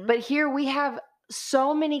 mhm, but here we have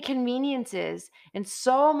so many conveniences and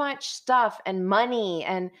so much stuff and money,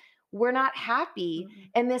 and we're not happy.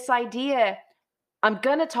 mhm, And this idea, I'm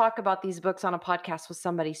going to talk about these books on a podcast with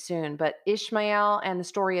somebody soon, but Ishmael and the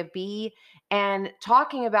Story of B, and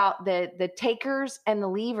talking about the takers and the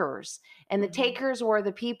leavers. And the mhm, takers were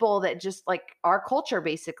the people that just like our culture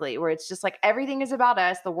basically, where it's just like everything is about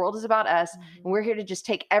us, the world is about us, and mhm, we're here to just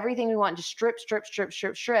take everything we want, just strip, strip, strip,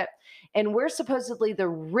 strip, strip. And we're supposedly the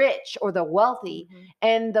rich or the wealthy, mhm.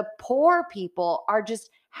 and the poor people are just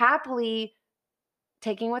happily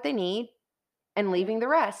taking what they need and Yep. leaving the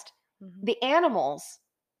rest. Mhm, The animals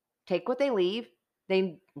take what they leave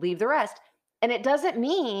the rest. And it doesn't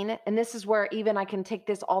mean, and this is where even I can take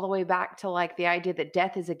this all the way back to like the idea that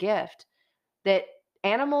death is a gift, that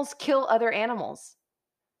animals kill other animals,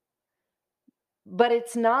 but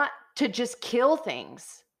it's not to just kill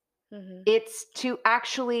things. mhm, It's to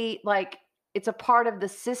actually, like, it's a part of the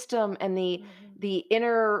system and mhm, the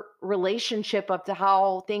inner relationship of the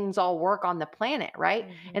how things all work on the planet, right?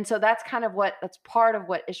 mhm, And so that's part of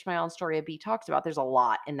what Ishmael and Story of B talks about. There's a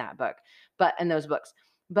lot in that book, but in those books.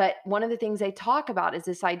 But one of the things they talk about is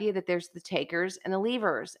this idea that there's the takers and the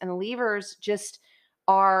leavers, and the leavers just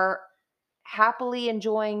are happily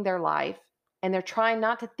enjoying their life, and they're trying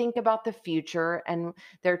not to think about the future, and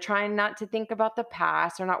they're trying not to think about the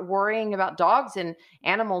past. They're not worrying about dogs, and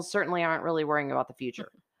animals certainly aren't really worrying about the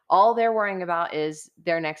future. All they're worrying about is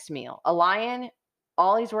their next meal. A lion,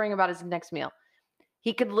 all he's worrying about is his next meal.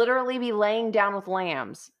 He could literally be laying down with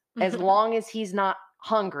lambs as mhm, long as he's not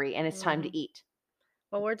hungry and it's time mhm. to eat.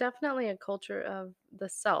 Well, we're definitely a culture of the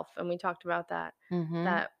self, and we talked about that, Mhm.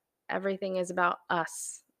 that everything is about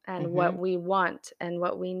us and what Mhm. we want and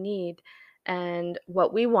what we need and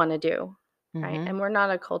what we want to do, right? And Mhm. we're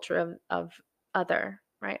not a culture of other,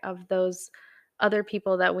 right? Of those other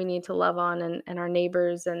people that we need to love on, and our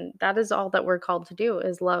neighbors, and that is all that we're called to do,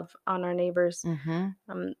 is love on our neighbors. Mhm.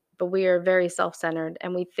 But we are very self-centered,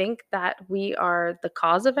 and we think that we are the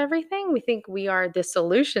cause of everything. We think we are the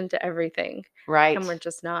solution to everything, and we're Right.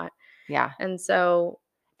 just not. Yeah. And so,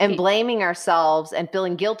 And fe blaming ourselves and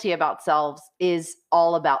feeling guilty about selves is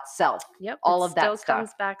all about self, yep, it all of that still stuff.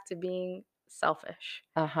 comes back to being selfish.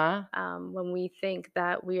 Uh-huh. When we think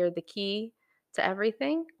that we are the key to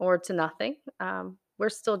everything or to nothing, we're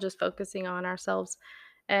still just focusing on ourselves.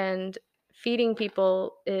 And feeding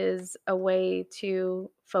people is a way to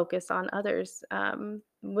focus on others,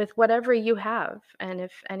 with whatever you have. And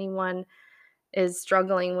if anyone is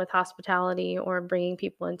struggling with hospitality or bringing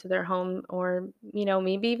people into their home, or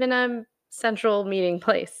maybe even a central meeting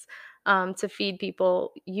place, to feed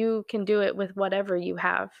people, you can do it with whatever you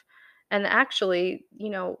have. And actually,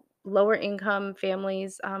 lower income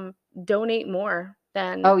families, donate more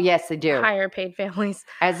than Oh, yes, they do. higher paid families.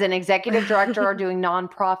 As an executive director or doing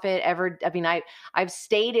nonprofit, I mean, I've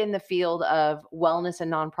stayed in the field of wellness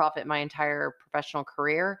and nonprofit my entire professional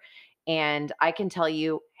career, and I can tell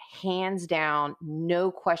you, hands down,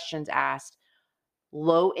 no questions asked,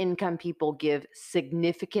 low income people give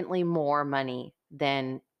significantly more money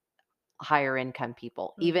than higher income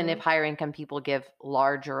people. Even if Hmm. higher income people give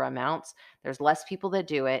larger amounts, there's less people that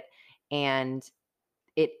do it, and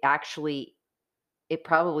it actually, it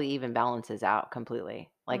probably even balances out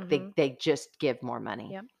completely. Like, Hmm. they just give more money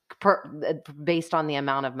Yep. based on the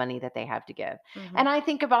amount of money that they have to give. Hmm. And I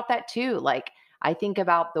think about that too. Like, I think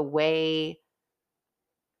about the way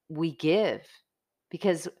we give,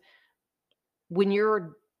 because when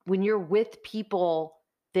you're with people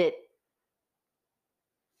that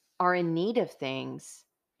are in need of things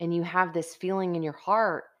and you have this feeling in your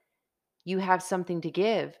heart, you have something to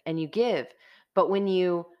give and you give. But when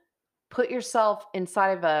you put yourself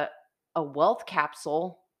inside of a wealth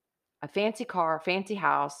capsule, a fancy car, a fancy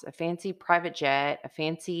house, a fancy private jet, a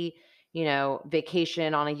fancy,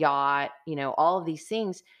 vacation on a yacht, all of these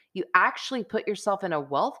things, you actually put yourself in a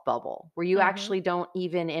wealth bubble where you Mhm. actually don't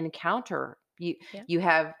even encounter Yeah. you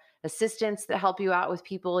have assistants that help you out with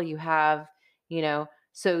people, you have,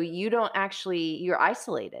 so you don't actually you're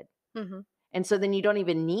isolated. Mhm. And so then you don't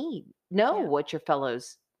even know Yeah. what your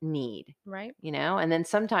fellows need, Right. and then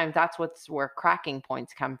sometimes that's where cracking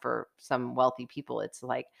points come for some wealthy people. It's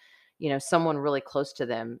like, someone really close to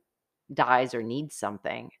them dies or needs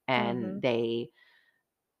something and Mhm. they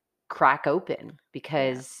crack open Yeah.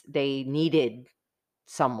 because they needed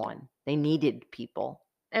someone. They needed people.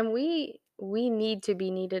 And we need to be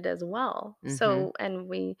needed as well. Mhm. So,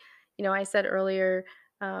 and I said earlier,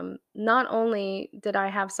 not only did I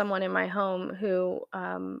have someone in my home who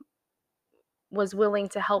was willing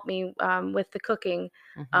to help me with the cooking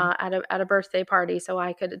Mhm. at a birthday party, so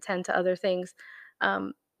I could attend to other things.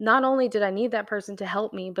 Not only did I need that person to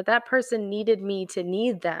help me, but that person needed me to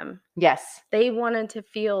need them. Yes. They wanted to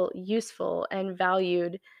feel useful and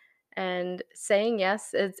valued, and saying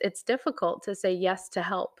yes, it's difficult to say yes to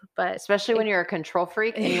help, but Especially when it you're a control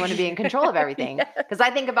freak and you wanna be in control of everything. Because yes. I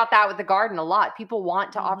think about that with the garden a lot. People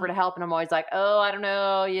want to offer Mhm. to help, and I'm always like, "Oh, I don't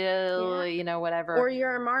know, Yeah. whatever." Or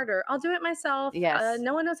you're a martyr. "I'll do it myself. Yes.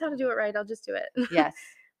 No one knows how to do it right. I'll just do it." Yes.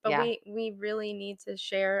 But Yeah. we really need to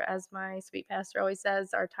share, as my sweet pastor always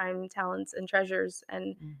says, our time, talents, and treasures.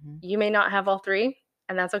 And Mhm. you may not have all three,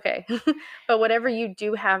 and that's okay. But whatever you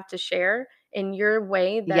do have to share in your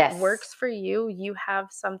way that Yes. works for you, you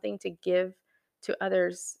have something to give to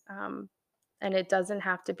others. And it doesn't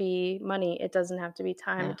have to be money. It doesn't have to be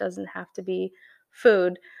time. No. It doesn't have to be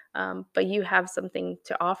food. But you have something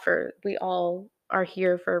to offer. We all are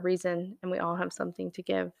here for a reason, and we all have something to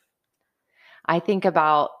give. I think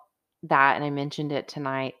about that, and I mentioned it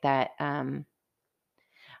tonight, that,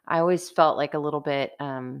 I always felt like a little bit,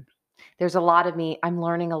 there's a lot of me I'm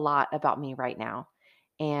learning a lot about me right now,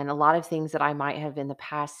 and a lot of things that I might have in the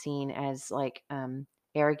past seen as, like,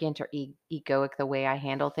 arrogant or egoic the way I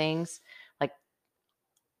handle things, like,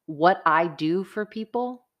 what I do for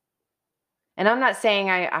people. And I'm not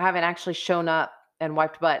saying I haven't actually shown up and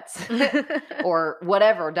wiped butts or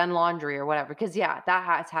whatever, done laundry or whatever, because yeah, that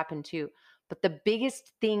has happened too. But the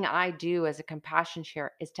biggest thing I do as a compassion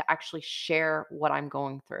share is to actually share what I'm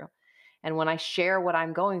going through. And when I share what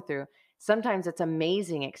I'm going through, sometimes it's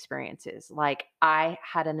amazing experiences. Like I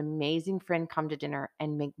had an amazing friend come to dinner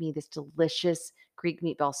and make me this delicious Greek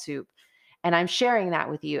meatball soup. And I'm sharing that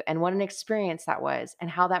with you, and what an experience that was, and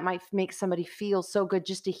how that might make somebody feel so good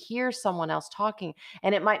just to hear someone else talking.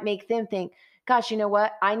 And it might make them think, gosh, you know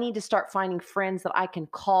what? I need to start finding friends that I can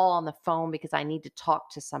call on the phone because I need to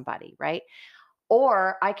talk to somebody, right?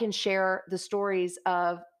 Or I can share the stories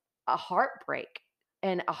of a heartbreak,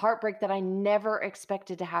 and a heartbreak that I never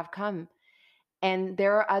expected to have come. And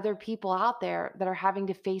there are other people out there that are having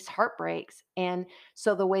to face heartbreaks. And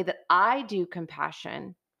so the way that I do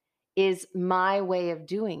compassion is my way of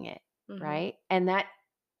doing it, Mhm, right?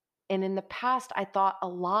 And in the past, I thought a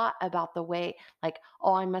lot about the way, like,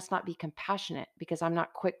 oh, I must not be compassionate because I'm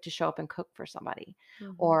not quick to show up and cook for somebody.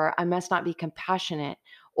 mhm, Or I must not be compassionate.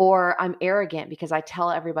 Or I'm arrogant because I tell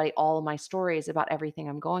everybody all of my stories about everything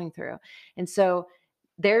I'm going through. And so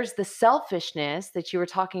there's the selfishness that you were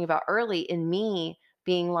talking about early in me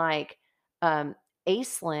being like,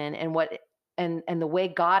 Aislinn, and the way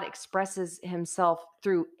God expresses himself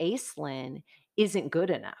through Aislinn isn't good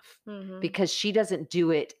enough mhm, because she doesn't do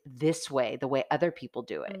it this way, the way other people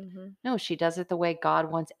do it. mhm. No, she does it the way God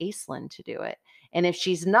wants Aislinn to do it. And if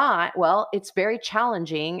she's not, well, it's very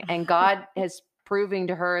challenging. And God has proving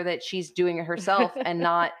to her that she's doing it herself and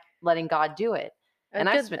not letting God do it. A And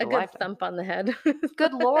I've good spent a a good lifetime. thump on the head.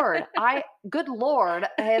 Good Lord,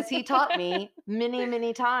 has he taught me many,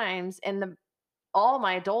 many times in the all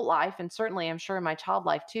my adult life, and certainly I'm sure in my child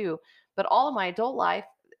life too, but all of my adult life,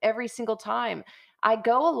 every single time I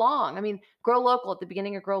go along. I mean, Grow Local, at the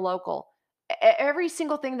beginning of Grow Local, every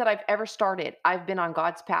single thing that I've ever started, I've been on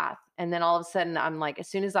God's path. And then all of a sudden, I'm like, as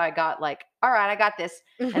soon as I got like, all right, I got this.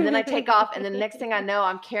 And then I take off. And then the next thing I know,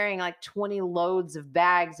 I'm carrying like 20 loads of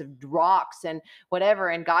bags of rocks and whatever.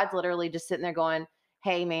 And God's literally just sitting there going,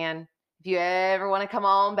 hey, man, if you ever want to come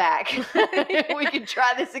on back, we can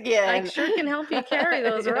try this I again. sure can help you carry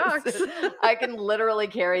those Yes. rocks. I can literally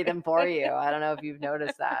carry them for you. I don't know if you've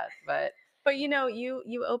noticed that, but But,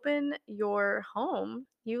 you open your home.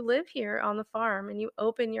 You live here on the farm, and you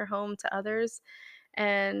open your home to others,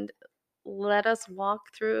 and let us walk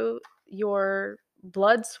through your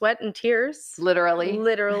blood, sweat, and tears, literally.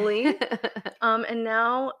 literally.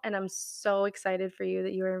 And I'm so excited for you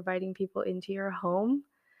that you are inviting people into your home,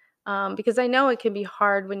 because I know it can be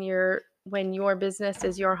hard when your business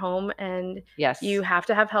is your home, and you Yes. have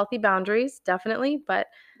to have healthy boundaries, definitely. But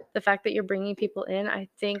the fact that you're bringing people in, I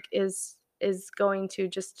think, is going to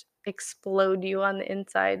just explode you on the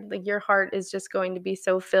inside. Like, your heart is just going to be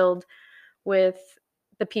so filled with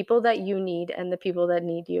the people that you need and the people that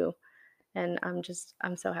need you. And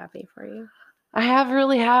I'm so happy for you. I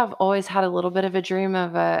have always had a little bit of a dream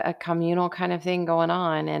of a communal kind of thing going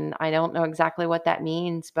on, and I don't know exactly what that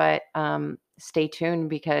means, but stay tuned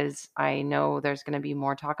because I know there's going to be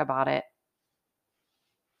more talk about it.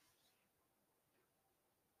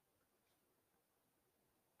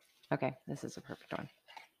 Okay, this is a perfect one.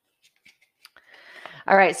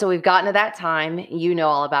 All right, so we've gotten to that time. You know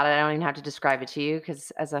all about it. I don't even have to describe it to you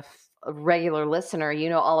because as a regular listener, you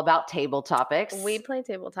know all about table We topics. play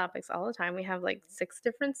table topics all the time. We have like 6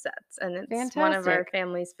 different sets, and it's one of our Fantastic.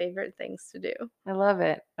 family's favorite things to do. I love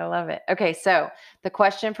it. I love it. Okay, so the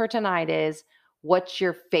question for tonight is what's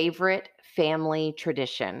your favorite family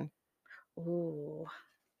tradition? Ooh,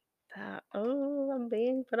 I'm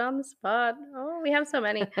being put on the spot. Oh, we have so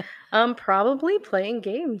many. Probably playing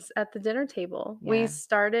games at the dinner table. We Yeah.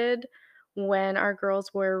 started when our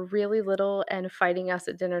girls were really little and fighting us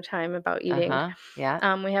at dinner time about eating. Uh-huh.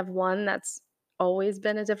 Yeah. We have one that's always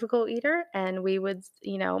been a difficult eater, and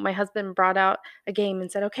my husband brought out a game and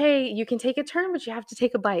said, "Okay, you can take a turn, but you have to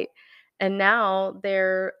take a bite." And now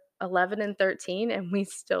they're 11 and 13, and we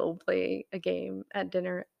still play a game at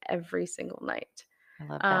dinner every single night. I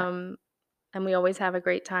love that. Um, and we always have a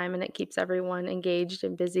great time, and it keeps everyone engaged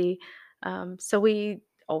and busy. So we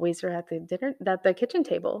always are at the kitchen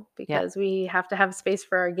table Yep. because we have to have space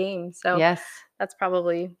for our game. So Yes. that's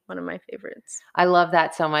probably one of my favorites. I love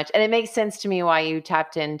that so much. And it makes sense to me why you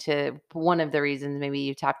tapped into one of the reasons maybe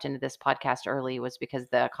you tapped into this podcast early was because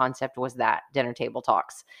the concept was that dinner table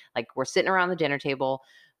talks. Like we're sitting around the dinner table.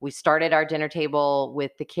 We started our dinner table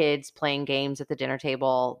with the kids playing games at the dinner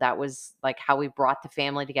table. That was like how we brought the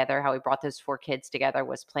family together, how we brought those 4 kids together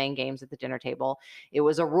was playing games at the dinner table. It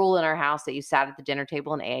was a rule in our house that you sat at the dinner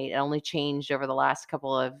table and ate. It only changed over the last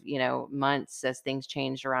couple of, months as things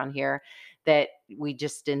changed around here that we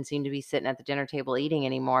just didn't seem to be sitting at the dinner table eating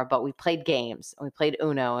anymore, but we played games and we played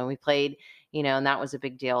Uno and we played, and that was a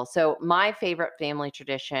big deal. So my favorite family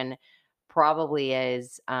tradition probably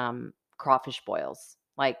is crawfish boils.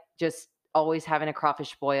 Like just always having a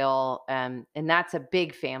crawfish boil. And that's a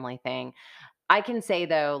big family thing. I can say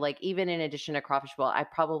though, like even in addition to crawfish boil, I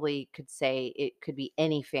probably could say it could be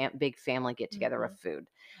any big family get together of Mhm. food,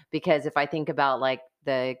 because if I think about like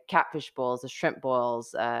the catfish bowls, the shrimp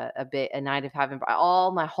boils, a night of having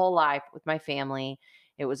all my whole life with my family,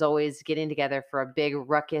 it was always getting together for a big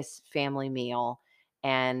ruckus family meal,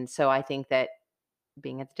 and so I think that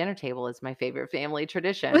being at the dinner table is my favorite family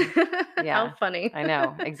tradition. How Yeah, funny. I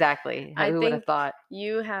know exactly. I Who would have think thought?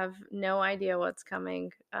 you have no idea what's coming.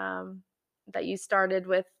 That you started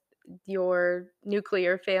with your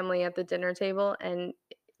nuclear family at the dinner table, and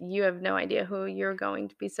you have no idea who you're going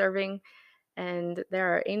to be serving. And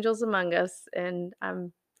there are angels among us, and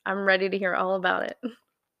I'm ready to hear all about it.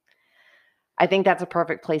 I think that's a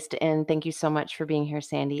perfect place to end. Thank you so much for being here,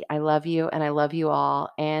 Sandy. I love you and I love you all,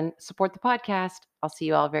 and support the podcast. I'll see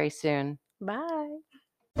you all very soon. Bye.